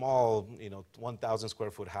small 1,000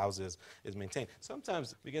 square foot houses is maintained.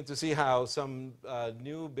 Sometimes we get to see how some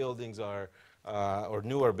new buildings or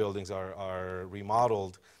newer buildings are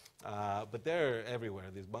remodeled, but they're everywhere.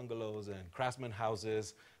 These bungalows and craftsman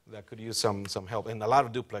houses that could use some help, and a lot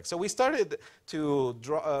of duplex. So we started to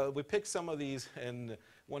draw, we picked some of these and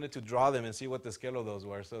wanted to draw them and see what the scale of those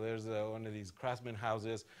were. So there's one of these craftsman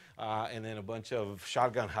houses and then a bunch of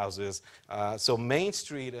shotgun houses. So Main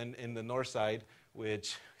Street in the north side,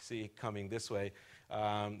 which see coming this way,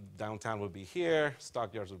 downtown would be here,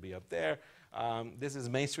 Stockyards would be up there. This is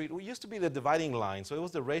Main Street. It used to be the dividing line, so it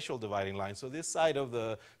was the racial dividing line. So this side of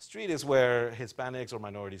the street is where Hispanics or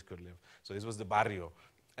minorities could live. So this was the barrio.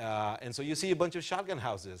 And so you see a bunch of shotgun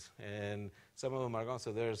houses, and some of them are gone.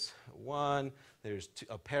 So there's one, there's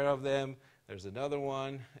a pair of them, there's another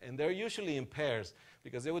one, and they're usually in pairs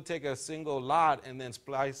because they would take a single lot and then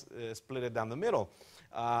split it down the middle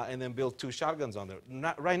and then build 2 shotguns on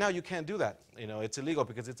there. Right now you can't do that. It's illegal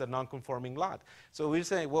because it's a non-conforming lot. So we're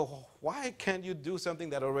saying, well, why can't you do something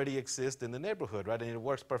that already exists in the neighborhood, right? And it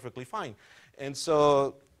works perfectly fine. And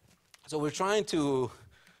so we're trying to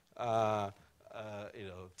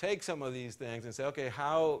take some of these things and say, okay,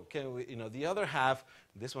 how can we, the other half,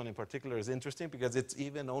 this one in particular is interesting because it's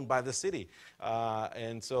even owned by the city.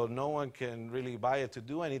 And so no one can really buy it to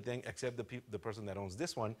do anything except the person that owns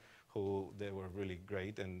this one, who they were really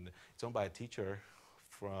great. And it's owned by a teacher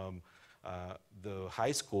from the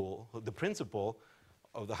high school, the principal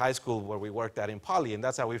of the high school where we worked at in Poly. And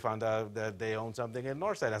that's how we found out that they own something in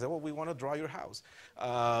Northside. I said, well, we want to draw your house.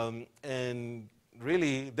 And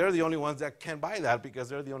really, they're the only ones that can buy that because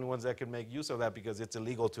they're the only ones that can make use of that because it's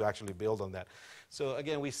illegal to actually build on that. So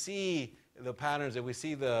again, we see the patterns, and we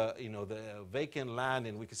see the, the vacant land,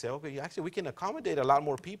 and we can say, okay, actually we can accommodate a lot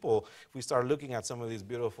more people if we start looking at some of these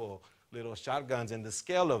beautiful little shotguns and the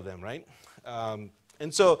scale of them, right?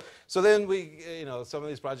 And so then we, some of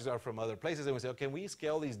these projects are from other places, and we say, okay, can we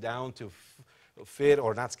scale these down to fit,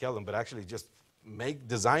 or not scale them, but actually just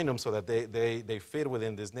design them so that they fit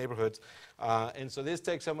within these neighborhoods. And so this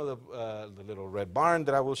takes some of the little red barn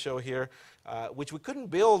that I will show here, which we couldn't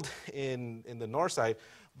build in the north side,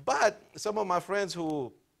 but some of my friends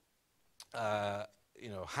who, who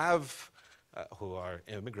are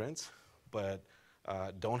immigrants, but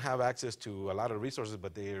don't have access to a lot of resources,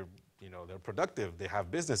 but they're productive, they have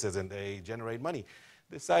businesses, and they generate money,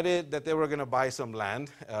 decided that they were going to buy some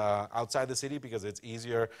land outside the city because it's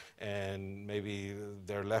easier, and maybe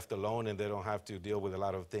they're left alone and they don't have to deal with a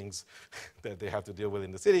lot of things that they have to deal with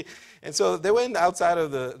in the city. And so they went outside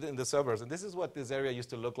of in the suburbs, and this is what this area used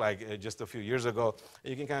to look like just a few years ago.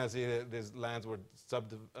 You can kind of see that these lands were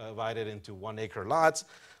subdivided into 1 acre lots.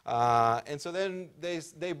 And so then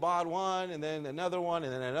they bought one, and then another one,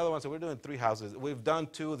 and then another one. So we're doing 3 houses. We've done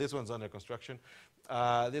 2. This one's under construction.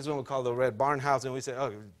 This one we call the Red Barn House, and we say,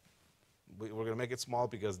 oh, we're going to make it small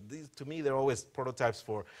because these, to me, they're always prototypes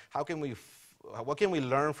for what can we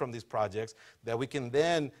learn from these projects that we can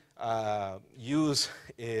then use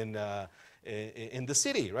in the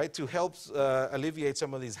city, right, to help alleviate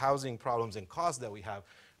some of these housing problems and costs that we have.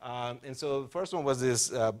 And so the first one was this,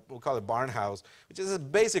 we'll call it Barn House, which is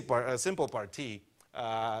a simple party.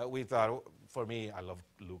 We thought, for me, I love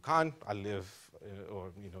Lucan. I live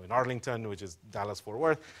in Arlington, which is Dallas-Fort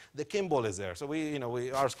Worth. The Kimball is there. So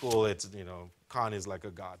our school, it's, Con is like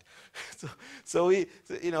a god. so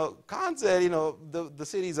Con said, the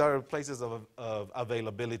cities are places of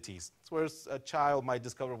availabilities. It's where a child might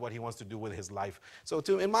discover what he wants to do with his life. So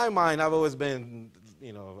in my mind, I've always been,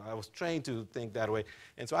 I was trained to think that way.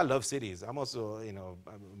 And so I love cities. I'm also,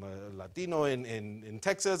 I'm a Latino in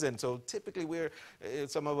Texas. And so typically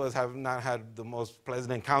some of us have not had the most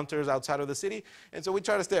pleasant encounters outside of the city. And so we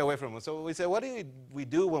try to stay away from them. So we say, what do we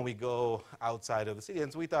do when we go outside of the city?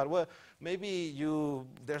 And so we thought, well, maybe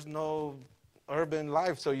there's no urban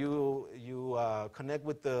life, so you connect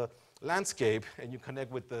with the landscape and you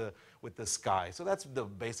connect with the sky. So that's the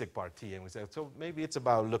basic party. And we said, so maybe it's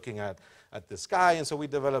about looking at the sky. And so we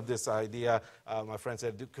developed this idea. My friend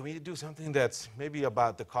said, can we do something that's maybe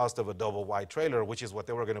about the cost of a double wide trailer, which is what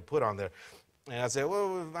they were going to put on there. And I said,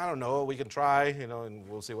 well, I don't know, we can try, and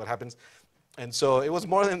we'll see what happens. And so it was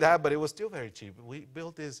more than that, but it was still very cheap. We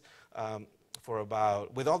built this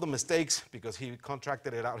with all the mistakes, because he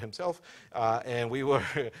contracted it out himself, and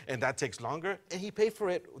that takes longer, and he paid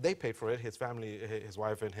for it, they paid for it, his family, his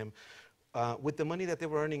wife and him, with the money that they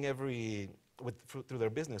were earning through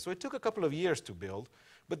their business. So it took a couple of years to build,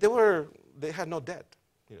 but they had no debt.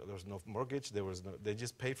 There was no mortgage, they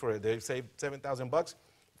just paid for it. They saved $7,000,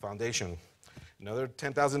 foundation. Another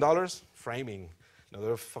 $10,000, framing.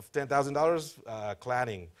 Another $10,000,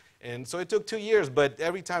 cladding. And so it took 2 years, but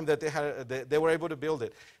every time that they were able to build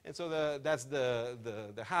it. And so that's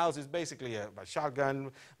the house is basically a shotgun.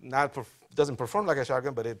 Doesn't perform like a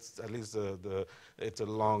shotgun, but it's at least it's a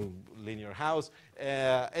long linear house.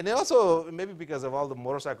 And it also, maybe because of all the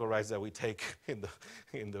motorcycle rides that we take in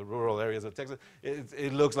the rural areas of Texas,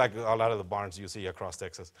 it looks like a lot of the barns you see across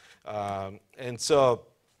Texas. And so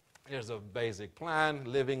here's a basic plan: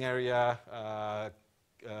 living area,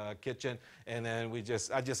 kitchen, and then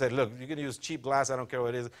I just said, look, you can use cheap glass, I don't care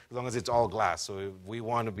what it is, as long as it's all glass. So we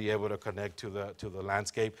want to be able to connect to the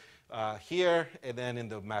landscape here, and then in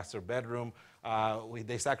the master bedroom,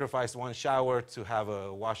 they sacrificed 1 shower to have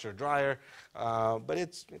a washer dryer, but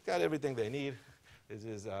it's got everything they need. This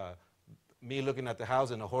is me looking at the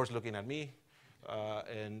house and a horse looking at me.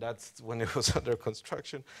 And that's when it was under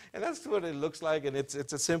construction. And that's what it looks like, and it's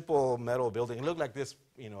a simple metal building. It looked like this,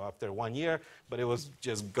 after 1 year, but it was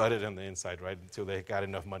just gutted on the inside, right, until they got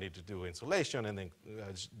enough money to do insulation and then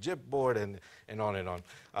gypboard and on and on.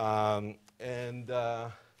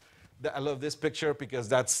 I love this picture because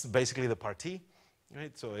that's basically the party.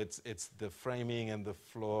 Right, so it's the framing and the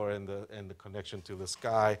floor and the connection to the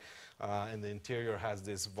sky, and the interior has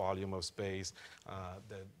this volume of space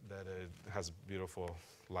that has beautiful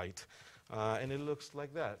light, and it looks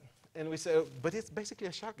like that. And we say, but it's basically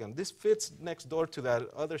a shotgun. This fits next door to that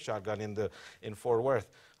other shotgun in Fort Worth.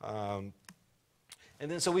 And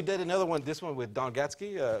then so we did another one, this one with Don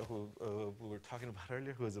Gatsky, who we were talking about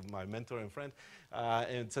earlier, who is my mentor and friend.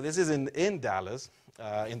 And so this is in Dallas,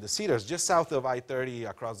 in the Cedars, just south of I-30,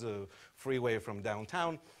 across the freeway from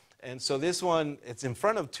downtown. And so this one, it's in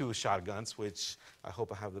front of 2 shotguns, which I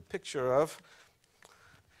hope I have the picture of.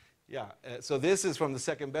 Yeah, so this is from the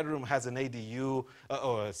second bedroom, has an ADU,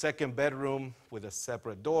 or a second bedroom with a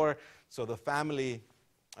separate door. So the family,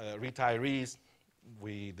 retirees,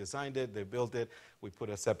 we designed it, they built it, we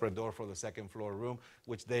put a separate door for the second floor room,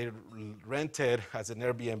 which they rented as an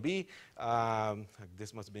Airbnb.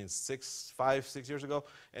 This must have been 6 years ago,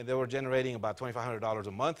 and they were generating about $2,500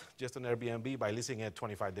 a month just on Airbnb by leasing it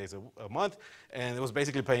 25 days a month, and it was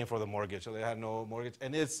basically paying for the mortgage, so they had no mortgage.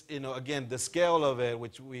 And it's, again, the scale of it,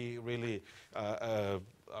 which we really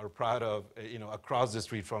are proud of, across the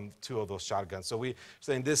street from two of those shotguns. So we're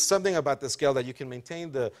saying there's something about the scale that you can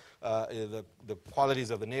maintain the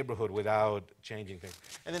qualities of the neighborhood without changing things.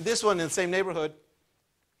 And then this one in the same neighborhood,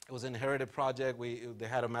 it was an inherited project. They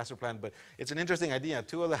had a master plan, but it's an interesting idea.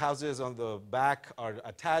 Two of the houses on the back are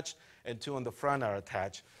attached, and two on the front are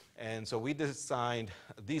attached. And so we designed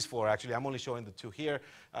these four. Actually, I'm only showing the two here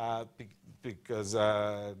because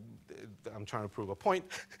I'm trying to prove a point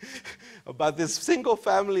about this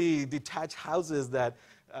single-family detached houses that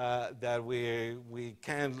we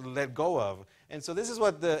can't let go of. And so this is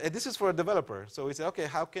this is for a developer. So we said, okay,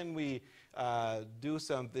 how can we do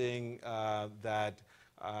something that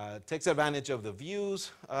takes advantage of the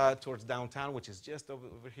views towards downtown, which is just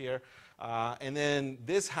over here. And then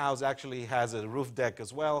this house actually has a roof deck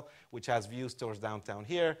as well, which has views towards downtown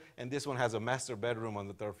here. And this one has a master bedroom on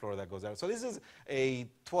the third floor that goes out. So this is a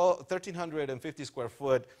 1,350 square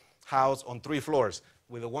foot house on 3 floors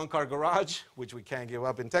with a one-car garage, which we can't give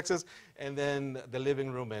up in Texas, and then the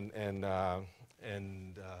living room and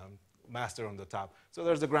master on the top. So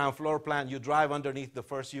there's the ground floor plan. You drive underneath the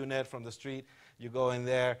first unit from the street. You go in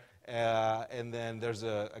there, and then there's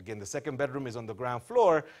again, the second bedroom is on the ground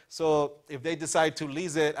floor. So if they decide to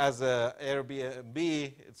lease it as an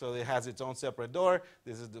Airbnb, so it has its own separate door.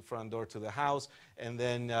 This is the front door to the house, and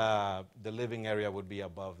then the living area would be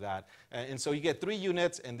above that. And so you get 3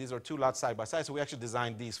 units, and these are 2 lots side by side. So we actually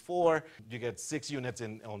designed these 4. You get 6 units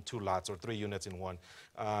on 2 lots, or 3 units in 1.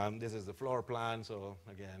 This is the floor plan. So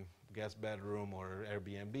again, guest bedroom or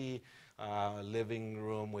Airbnb, living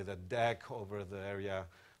room with a deck over the area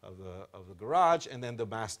of the garage, and then the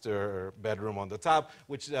master bedroom on the top,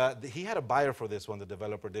 which he had a buyer for this one, the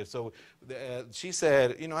developer did. So she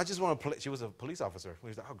said, I just want to she was a police officer.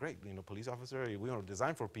 We said, oh, great, police officer, we want to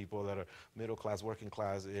design for people that are middle class, working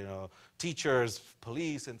class, teachers,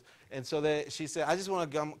 police. And so she said, I just want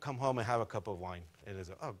to come home and have a cup of wine. And it's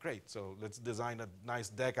like, oh, great, so let's design a nice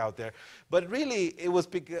deck out there. But really, it was,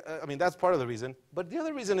 that's part of the reason. But the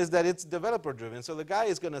other reason is that it's developer driven. So the guy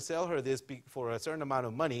is going to sell her this for a certain amount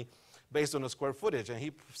of money based on the square footage. And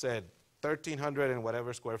he said 1,300 and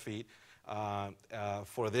whatever square feet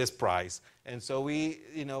for this price. And so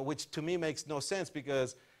which to me makes no sense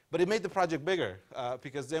but it made the project bigger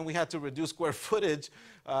because then we had to reduce square footage,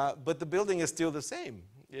 but the building is still the same.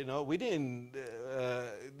 We didn't,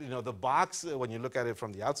 the box, when you look at it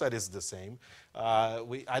from the outside, is the same.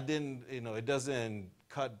 It doesn't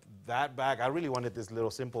cut that back. I really wanted this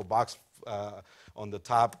little simple box on the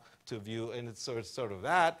top to view, and it's sort of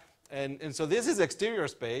that. And so this is exterior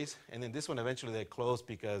space, and then this one eventually they closed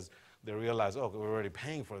because they realized, oh, we're already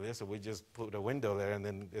paying for this, so we just put a window there, and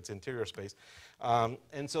then it's interior space.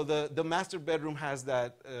 And so the master bedroom has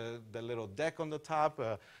the little deck on the top,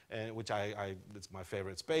 which it's my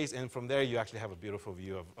favorite space. And from there, you actually have a beautiful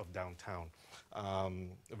view of downtown,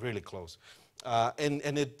 really close. And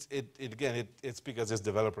it's because it's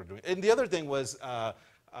developer doing it. And the other thing was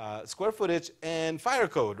square footage and fire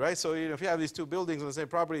code, right? So if you have these 2 buildings on the same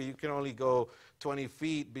property, you can only go 20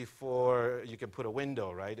 feet before you can put a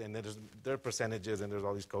window, right? And then there are percentages, and there's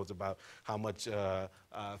all these codes about how much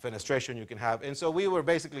fenestration you can have. And so we were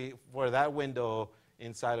basically, where that window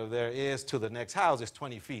inside of there is to the next house is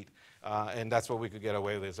 20 feet. And that's what we could get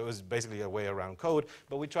away with. So it was basically a way around code.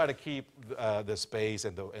 But we try to keep the space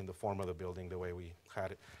and the form of the building the way we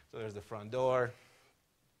had it. So there's the front door.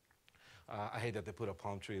 I hate that they put a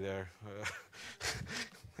palm tree there.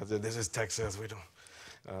 This is Texas. We don't.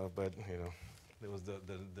 But it was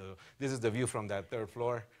this is the view from that 3rd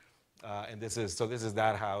floor, and this is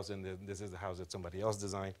that house, and this is the house that somebody else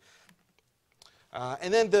designed.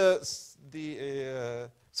 And then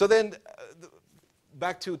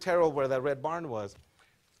back to Terrell, where that red barn was,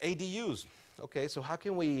 ADUs. Okay, so how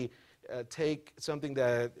can we take something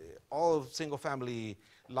that all of single-family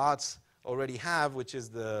lots already have, which is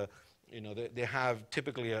they have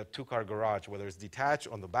typically a 2-car garage, whether it's detached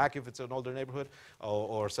on the back if it's an older neighborhood,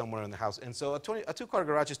 or somewhere in the house. And so a 2-car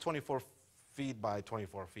garage is 24 feet by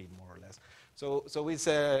 24 feet, more or less. So we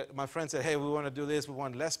said, my friend said, hey, we want to do this. We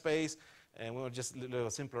want less space, and we want just live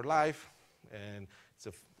a simpler life. And it's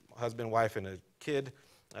a husband, wife, and a kid,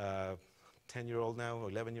 10-year-old now, or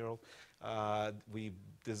 11-year-old. We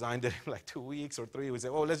designed it in like 2 weeks or 3. We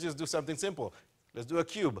said, oh, let's just do something simple. Let's do a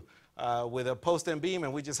cube with a post and beam,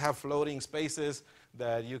 and we just have floating spaces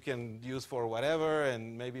that you can use for whatever,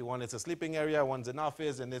 and maybe one is a sleeping area, one's an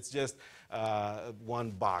office, and it's just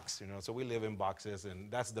one box, So we live in boxes, and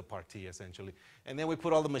that's the partie, essentially. And then we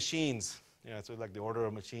put all the machines, so like the order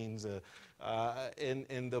of machines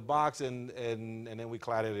in the box, and then we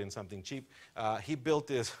clad it in something cheap. He built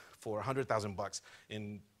this for $100,000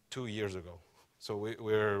 in 2 years ago. So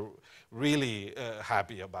we're really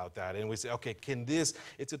happy about that. And we say, okay,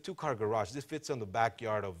 it's a 2-car garage. This fits on the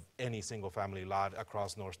backyard of any single family lot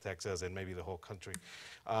across North Texas and maybe the whole country.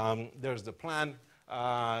 There's the plan.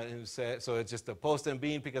 So it's just a post and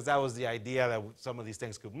beam, because that was the idea that some of these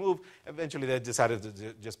things could move. Eventually they decided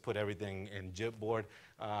to just put everything in gypboard.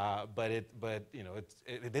 But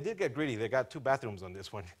they did get greedy. They got 2 bathrooms on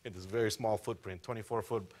this one. It is a very small footprint, 24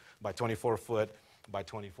 foot by 24 foot by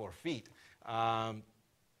 24 feet.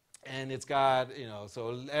 And it's got,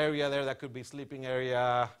 so area there that could be sleeping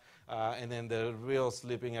area, and then the real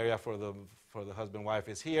sleeping area for the husband-wife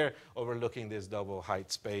is here, overlooking this double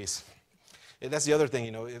height space. And that's the other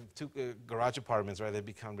thing, garage apartments, right? They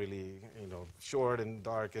become really, short and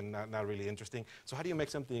dark and not really interesting. So how do you make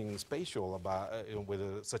something spatial about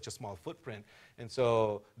with such a small footprint? And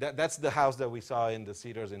so that's the house that we saw in the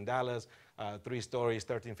Cedars in Dallas, 3 stories,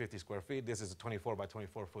 1,350 square feet. This is a 24 by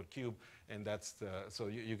 24 foot cube, and that's so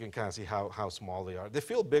you can kind of see how small they are. They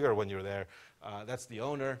feel bigger when you're there. That's the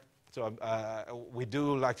owner. So we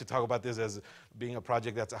do like to talk about this as being a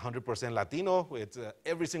project that's 100% Latino. It's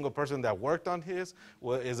every single person that worked on his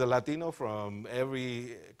is a Latino, from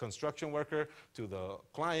every construction worker to the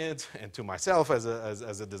client and to myself as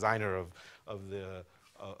a designer of the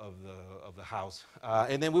house.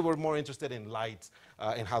 And then we were more interested in lights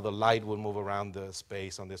and how the light would move around the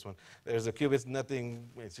space on this one. There's a cube. It's nothing.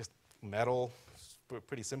 It's just metal. It's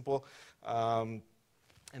pretty simple.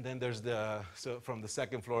 And then there's so from the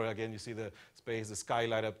second floor, again, you see the space, the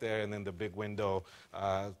skylight up there, and then the big window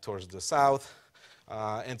towards the south.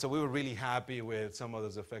 And so we were really happy with some of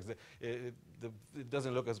those effects. It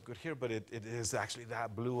doesn't look as good here, but it is actually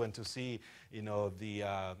that blue. And to see,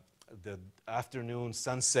 the afternoon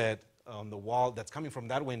sunset on the wall that's coming from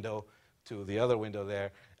that window to the other window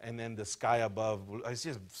there, and then the sky above, it's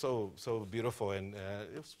just so beautiful. And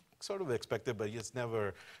it was sort of expected, but it's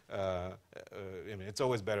never, it's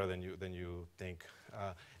always better than you think.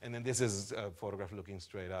 And then this is a photograph looking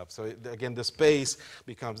straight up. So again, the space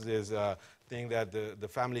becomes this thing that the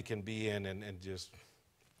family can be in and just,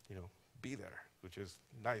 be there, which is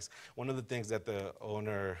nice. One of the things that the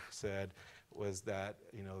owner said was that,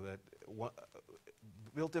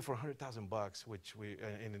 built it for $100,000, which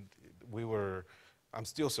I'm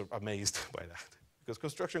still amazed by that. Because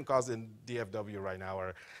construction costs in DFW right now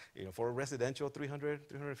are, for a residential, $300,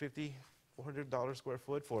 $350, $400 square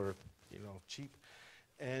foot for, cheap.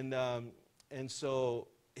 And so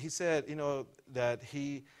he said, that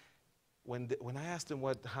when I asked him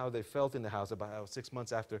how they felt in the house about 6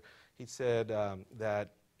 months after, he said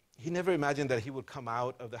that he never imagined that he would come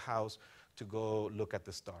out of the house to go look at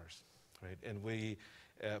the stars, right? And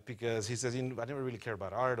because he says, I never really care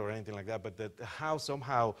about art or anything like that, but the house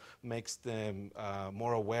somehow makes them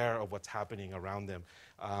more aware of what's happening around them,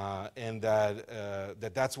 and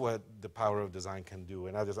that's what the power of design can do.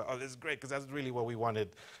 And I just thought, oh, this is great, because that's really what we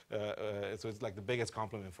wanted. So it's like the biggest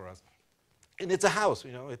compliment for us. And it's a house,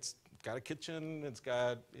 it's got a kitchen, it's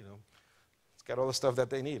got all the stuff that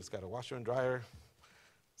they need. It's got a washer and dryer.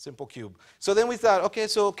 Simple cube. So then we thought, okay,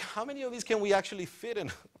 so how many of these can we actually fit in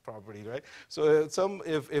a property, right? So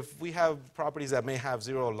if we have properties that may have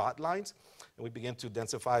 0 lot lines, and we begin to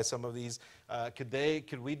densify some of these,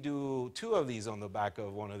 could we do 2 of these on the back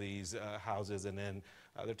of one of these houses, and then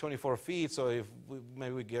they're 24 feet, so if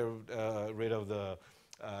maybe we get rid of the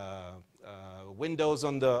windows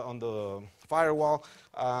on the firewall,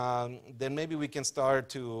 then maybe we can start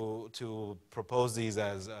to propose these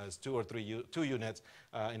as 2 or 3 units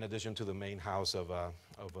in addition to the main house of a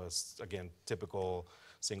again, typical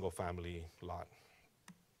single family lot.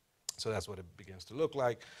 So that's what it begins to look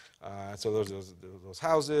like. So those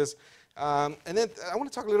houses. And then I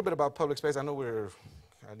want to talk a little bit about public space. I know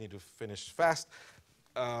I need to finish fast.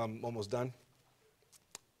 Almost done.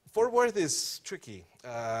 Fort Worth is tricky.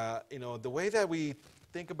 The way that we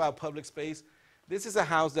think about public space, this is a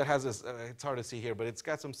house that has it's hard to see here, but it's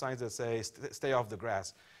got some signs that say stay off the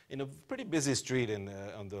grass in a pretty busy street on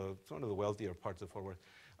one of the wealthier parts of Fort Worth.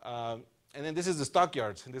 And then this is the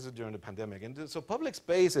stockyards, and this is during the pandemic. And so public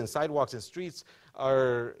space and sidewalks and streets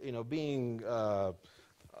are being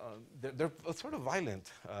they're sort of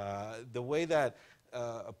violent. The way that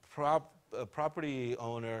a property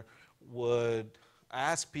owner would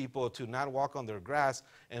ask people to not walk on their grass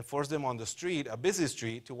and force them on the street, a busy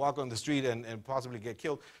street, to walk on the street and possibly get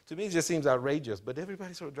killed, to me it just seems outrageous. But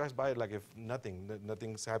everybody sort of drives by it like if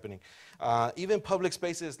nothing's happening. Even public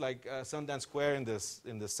spaces like Sundance Square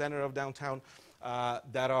in the center of downtown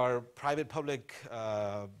that are private public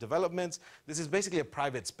developments. This is basically a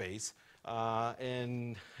private space.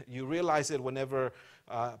 And you realize it whenever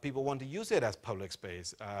people want to use it as public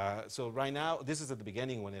space. So right now, this is at the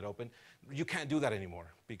beginning when it opened, you can't do that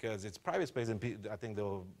anymore because it's private space, and I think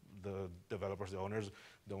the developers, the owners,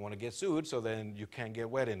 don't want to get sued, so then you can't get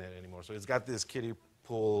wet in it anymore. So it's got this kiddie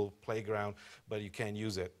pool playground, but you can't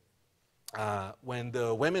use it. When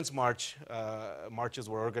the Women's marches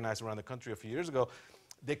were organized around the country a few years ago,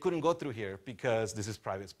 they couldn't go through here because this is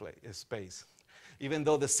private space. Even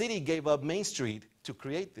though the city gave up Main Street to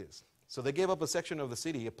create this. So they gave up a section of the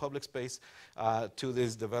city, a public space, to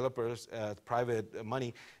these developers, private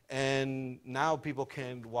money, and now people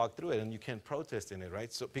can walk through it and you can protest in it,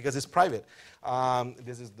 right? So, because it's private.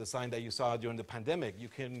 This is the sign that you saw during the pandemic. You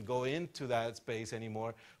can go into that space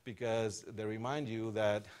anymore because they remind you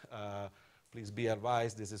that, please be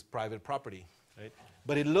advised, this is private property, right?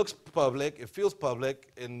 But it looks public, it feels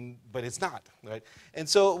public, but it's not, right? And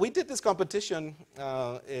so we did this competition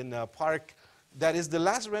in a park that is the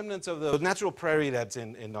last remnants of the natural prairie that's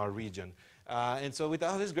in our region. And so we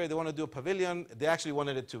thought, oh, this is great, they want to do a pavilion. They actually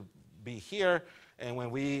wanted it to be here. And when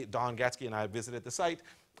Don Gatsky and I visited the site,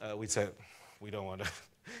 we said, we don't want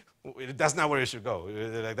to, that's not where it should go.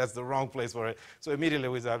 Like, that's the wrong place for it. So immediately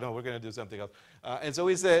we said, no, we're going to do something else. And so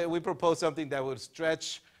we proposed something that would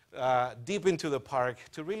stretch deep into the park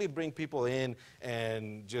to really bring people in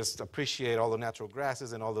and just appreciate all the natural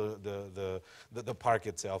grasses and all the park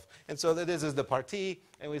itself. And so this is the party,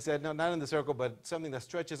 and we said, no, not in the circle, but something that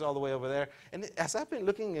stretches all the way over there. And as I've been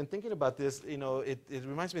looking and thinking about this, you know, it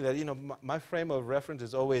reminds me that, you know, my frame of reference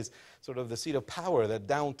is always sort of the seat of power, that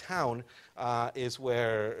downtown is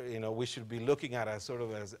where, you know, we should be looking at as sort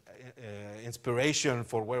of as inspiration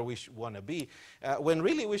for where we want to be, when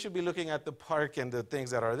really we should be looking at the park and the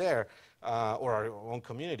things that are there, or our own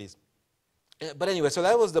communities. But anyway, so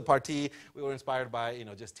that was the party. We were inspired by, you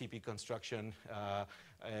know, just teepee construction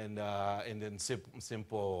and then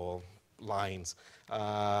simple lines.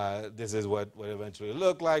 This is what it eventually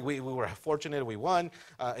looked like. We were fortunate, we won.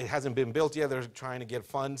 It hasn't been built yet. They're trying to get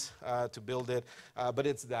funds to build it, but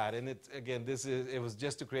it's that. And it's, again, it was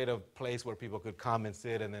just to create a place where people could come and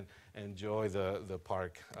sit and then enjoy the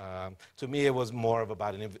park. To me, it was more of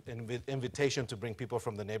about an invitation to bring people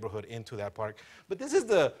from the neighborhood into that park. But this is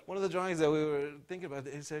one of the drawings that we were thinking about.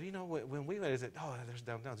 It said, you know, when we went, it said, oh, there's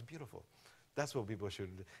downtown, it's beautiful. That's what people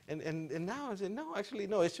should do. And now I said, no, actually,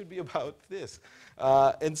 no, it should be about this.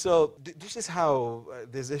 And so this is how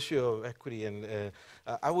this issue of equity, and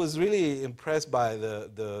I was really impressed by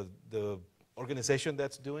the organization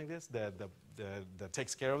that's doing this, that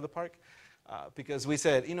takes care of the park. Because we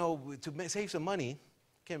said, you know, to save some money,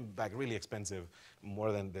 came back really expensive,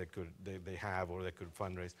 more than they have or they could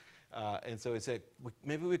fundraise. And so we said,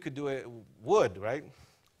 maybe we could do it wood, right?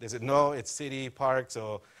 They said, no, it's city park,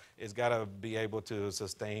 so it's got to be able to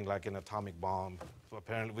sustain like an atomic bomb. So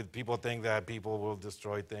apparently, people think that people will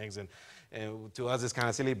destroy things, and to us it's kind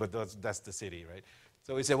of silly, but that's the city, right?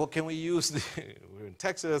 So we said, well, can we use, we're in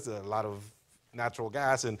Texas, a lot of natural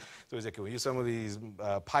gas, and so we said, can we use some of these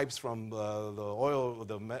pipes from the oil,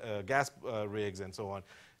 the gas rigs and so on?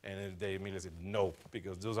 And they immediately said, no,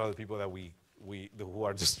 because those are the people that who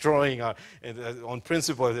are destroying our, on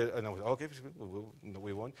principle. And I was, okay,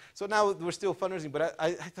 we won. So now we're still fundraising, but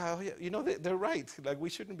I thought, oh, yeah, you know, they're right. Like, we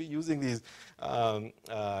shouldn't be using these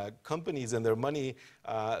companies and their money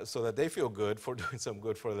so that they feel good for doing some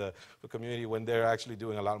good for the community when they're actually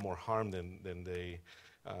doing a lot more harm than they're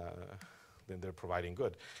providing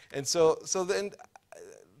good. And so then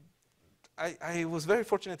I was very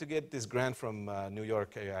fortunate to get this grant from New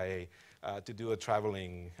York AIA to do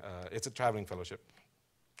it's a traveling fellowship.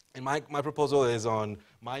 And my proposal is on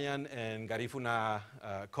Mayan and Garifuna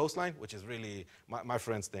coastline, which is really, my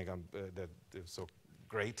friends think that it's so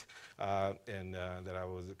great, and that I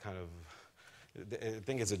was kind of, I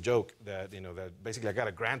think it's a joke that, you know, that basically I got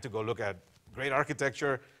a grant to go look at great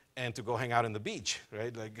architecture and to go hang out on the beach,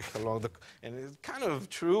 right? Like along and it's kind of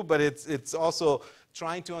true, but it's also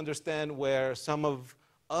trying to understand where some of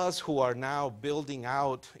us who are now building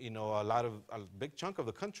out, you know, a big chunk of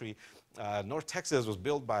the country. North Texas was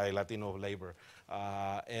built by Latino labor.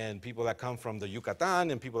 and people that come from the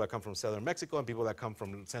Yucatan, and people that come from southern Mexico, and people that come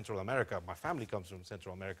from Central America. My family comes from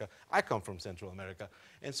Central America. I come from Central America.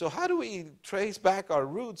 And so how do we trace back our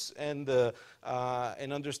roots and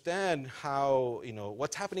understand how,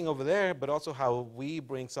 what's happening over there, but also how we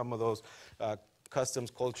bring some of those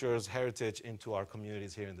customs, cultures, heritage into our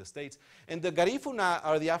communities here in the States. And the Garifuna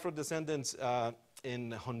are the Afro-descendants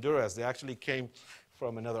in Honduras. They actually came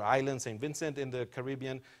from another island, St. Vincent in the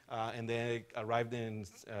Caribbean, and they arrived in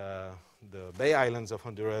the Bay Islands of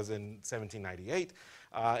Honduras in 1798.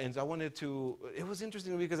 And I wanted to, it was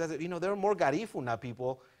interesting because there are more Garifuna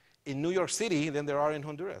people in New York City than there are in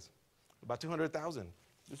Honduras, about 200,000.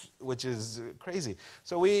 Which is crazy.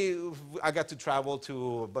 So I got to travel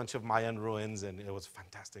to a bunch of Mayan ruins, and it was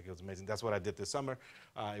fantastic. It was amazing. That's what I did this summer.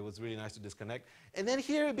 It was really nice to disconnect. And then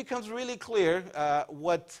here it becomes really clear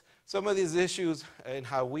what some of these issues and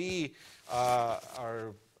how we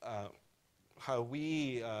and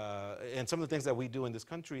some of the things that we do in this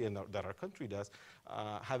country and that our country does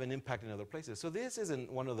have an impact in other places. So this isn't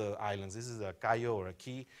one of the islands. This is a cayo or a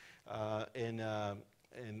key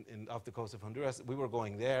off the coast of Honduras. We were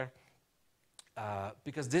going there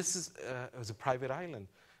because this was a private island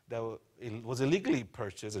that it was illegally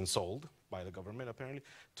purchased and sold by the government, apparently,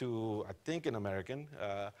 to, I think, an American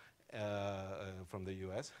from the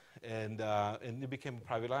U.S. And it became a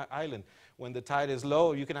private island. When the tide is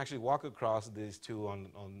low, you can actually walk across these two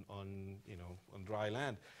on dry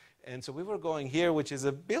land. And so we were going here, which is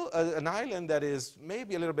an island that is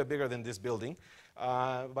maybe a little bit bigger than this building.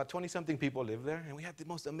 About 20-something people live there, and we had the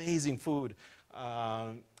most amazing food.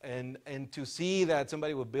 And to see that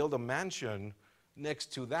somebody would build a mansion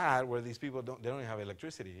next to that, where these people don't have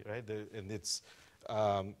electricity, right? And it's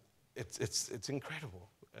incredible,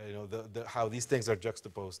 how these things are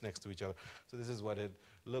juxtaposed next to each other. So this is what it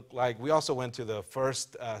looked like. We also went to the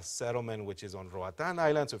first settlement, which is on Roatan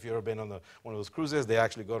Island. So if you've ever been on one of those cruises, they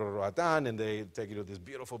actually go to Roatan and they take you to this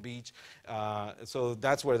beautiful beach. So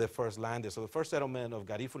that's where they first landed. So the first settlement of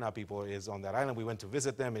Garifuna people is on that island. We went to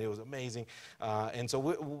visit them, and it was amazing. And so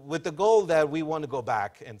with the goal that we want to go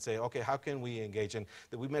back and say, okay, how can we engage? And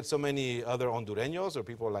that we met so many other Hondureños or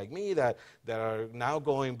people like me that are now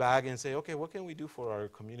going back and say, okay, what can we do for our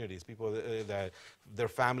communities? People that their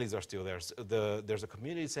families are still there. There's a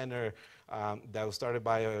community center that was started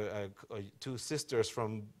by two sisters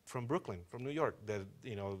from Brooklyn, from New York, that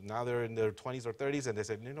now they're in their 20s or 30s, and they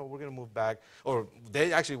said, we're going to move back. Or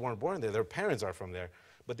they actually weren't born there. Their parents are from there.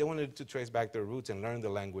 But they wanted to trace back their roots and learn the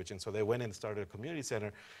language, and so they went and started a community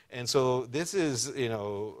center. And so this is,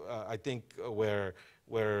 I think, where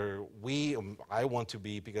I want to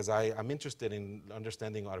be, because I'm interested in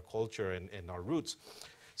understanding our culture and our roots.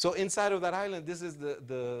 So inside of that island, this is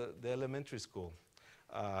the elementary school,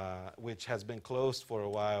 which has been closed for a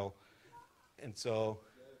while. And so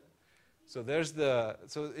there's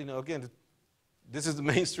again, this is the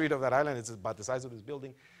main street of that island. It's about the size of this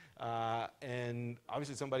building. And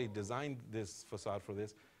obviously somebody designed this facade for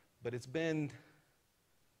this, but it's been,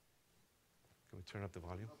 can we turn up the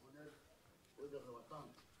volume?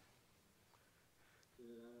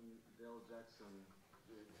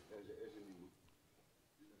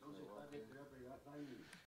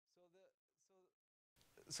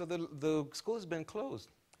 So the school has been closed,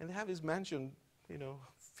 and they have this mansion, a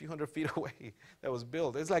few hundred feet away that was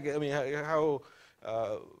built. It's like, how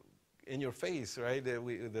in your face, right?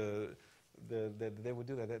 That they would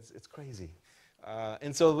do that. It's crazy.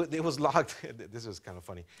 And so it was locked. This was kind of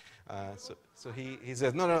funny. So he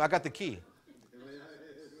says, no, I got the key.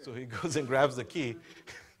 So he goes and grabs the key.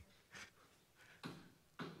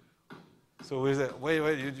 So we said,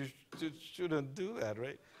 wait, you shouldn't do that,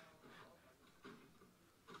 right?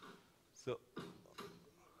 So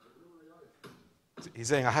he's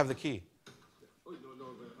saying, I have the key.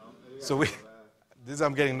 So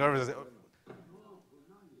I'm getting nervous.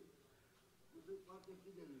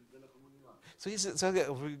 So he said, so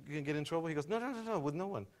we can get in trouble? He goes, no, with no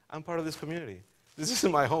one. I'm part of this community. This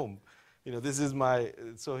isn't my home. This is my,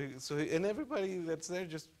 and everybody that's there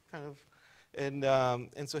just kind of, and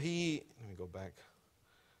so let me go back.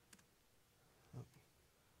 Oh.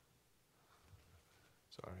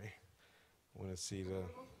 Sorry. I want to see the.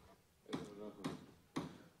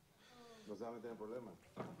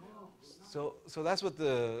 So that's what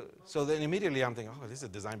so then immediately I'm thinking, this is a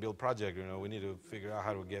design build project, we need to figure out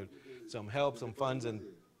how to get some help, some funds, and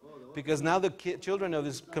because now the children of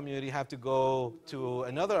this community have to go to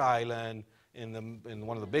another island in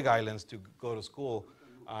one of the big islands to go to school,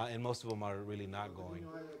 and most of them are really not going.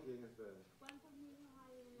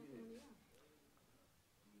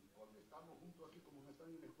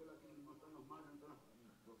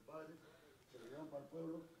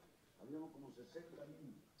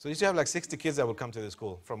 So you used to have like 60 kids that would come to the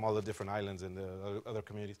school from all the different islands and the other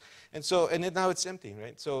communities. And so, now it's empty,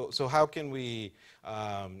 right? So how can we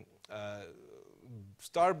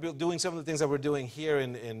start doing some of the things that we're doing here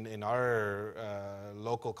in our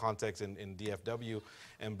local context in DFW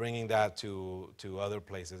and bringing that to other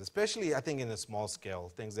places, especially I think in a small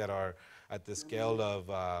scale, things that are at the scale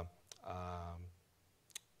of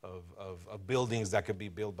buildings that could be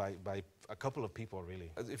built by a couple of people, really.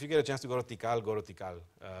 If you get a chance to go to Tikal, go to Tikal.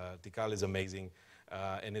 Tikal is amazing,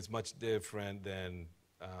 and it's much different than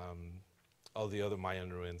all the other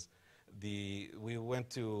Mayan ruins. We went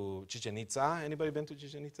to Chichen Itza. Anybody been to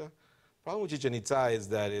Chichen Itza? Problem with Chichen Itza is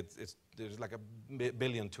that there's like a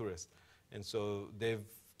billion tourists, and so they've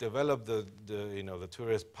developed the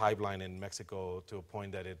tourist pipeline in Mexico to a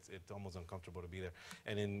point that it's almost uncomfortable to be there.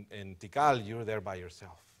 And in Tikal, you're there by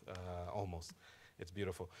yourself, almost. It's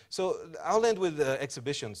beautiful. So I'll end with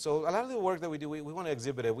exhibitions. So a lot of the work that we do, we want to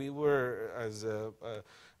exhibit it. We were, as it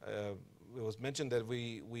was mentioned, that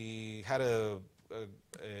we had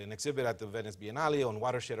an exhibit at the Venice Biennale on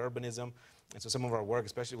watershed urbanism. And so some of our work,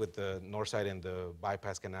 especially with the north side and the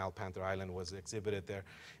bypass canal, Panther Island, was exhibited there.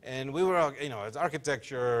 And we were, as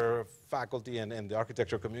architecture faculty and the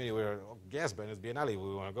architecture community, we were, yes, Venice Biennale,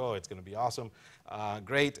 we want to go, it's going to be awesome.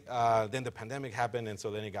 Great. Then the pandemic happened, and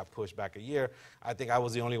so then it got pushed back a year. I think I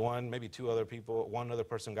was the only one, maybe two other people, one other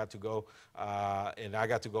person got to go. And I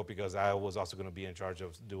got to go because I was also going to be in charge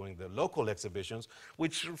of doing the local exhibitions,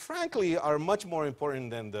 which frankly are much more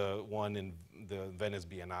important than the one in the Venice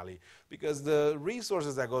Biennale, because the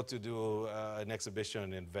resources that go to do an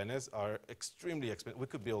exhibition in Venice are extremely expensive. We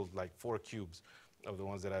could build like 4 cubes of the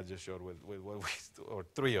ones that I just showed or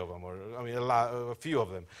 3 of them, or I mean a few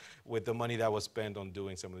of them, with the money that was spent on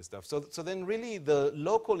doing some of this stuff. So then really the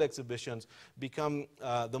local exhibitions become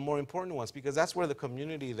the more important ones, because that's where the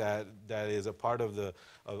community that is a part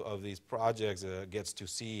of these projects gets to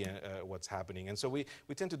see what's happening. And so we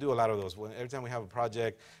tend to do a lot of those. Every time we have a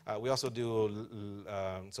project, we also do,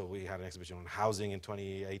 so we had an exhibition on housing in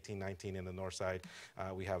 2018-19 in the north side.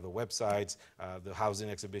 We have the websites, the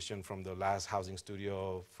housing exhibition from the last housing studio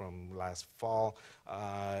from last fall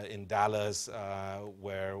in Dallas,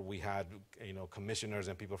 where we had commissioners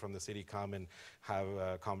and people from the city come and have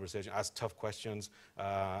a conversation, ask tough questions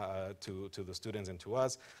to the students and to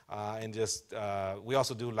us, and just we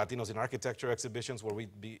also do Latinos in Architecture exhibitions, where we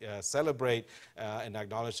celebrate and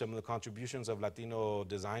acknowledge some of the contributions of Latino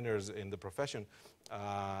designers in the profession.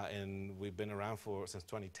 And we've been around since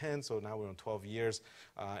 2010, so now we're on 12 years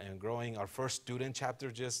and growing. Our first student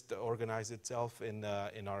chapter just organized itself in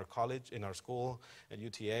our college, in our school at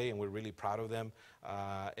UTA, and we're really proud of them.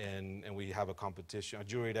 And we have a competition, a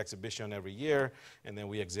juried exhibition every year, and then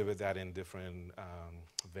we exhibit that in different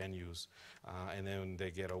venues. And then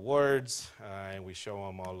they get awards, and we show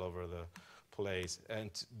them all over the place. And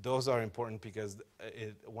those are important because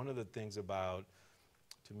one of the things about,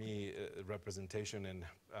 to me, representation and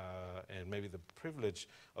maybe the privilege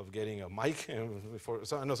of getting a mic.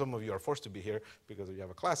 So I know some of you are forced to be here because you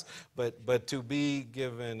have a class, but to be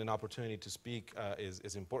given an opportunity to speak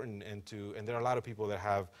is important, and there are a lot of people that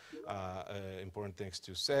have important things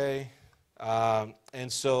to say.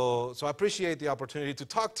 And so I appreciate the opportunity to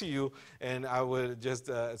talk to you, and I would just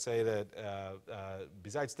say that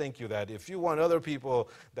besides thank you, that if you want other people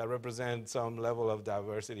that represent some level of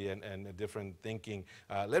diversity and different thinking,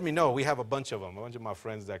 let me know. We have a bunch of them, a bunch of my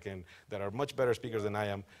friends that are much better speakers than I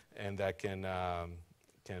am, and that can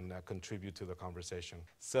contribute to the conversation.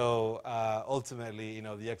 So ultimately,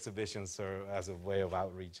 the exhibitions serve as a way of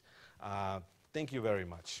outreach. Thank you very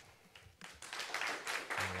much.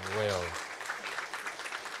 Well,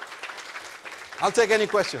 I'll take any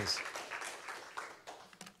questions.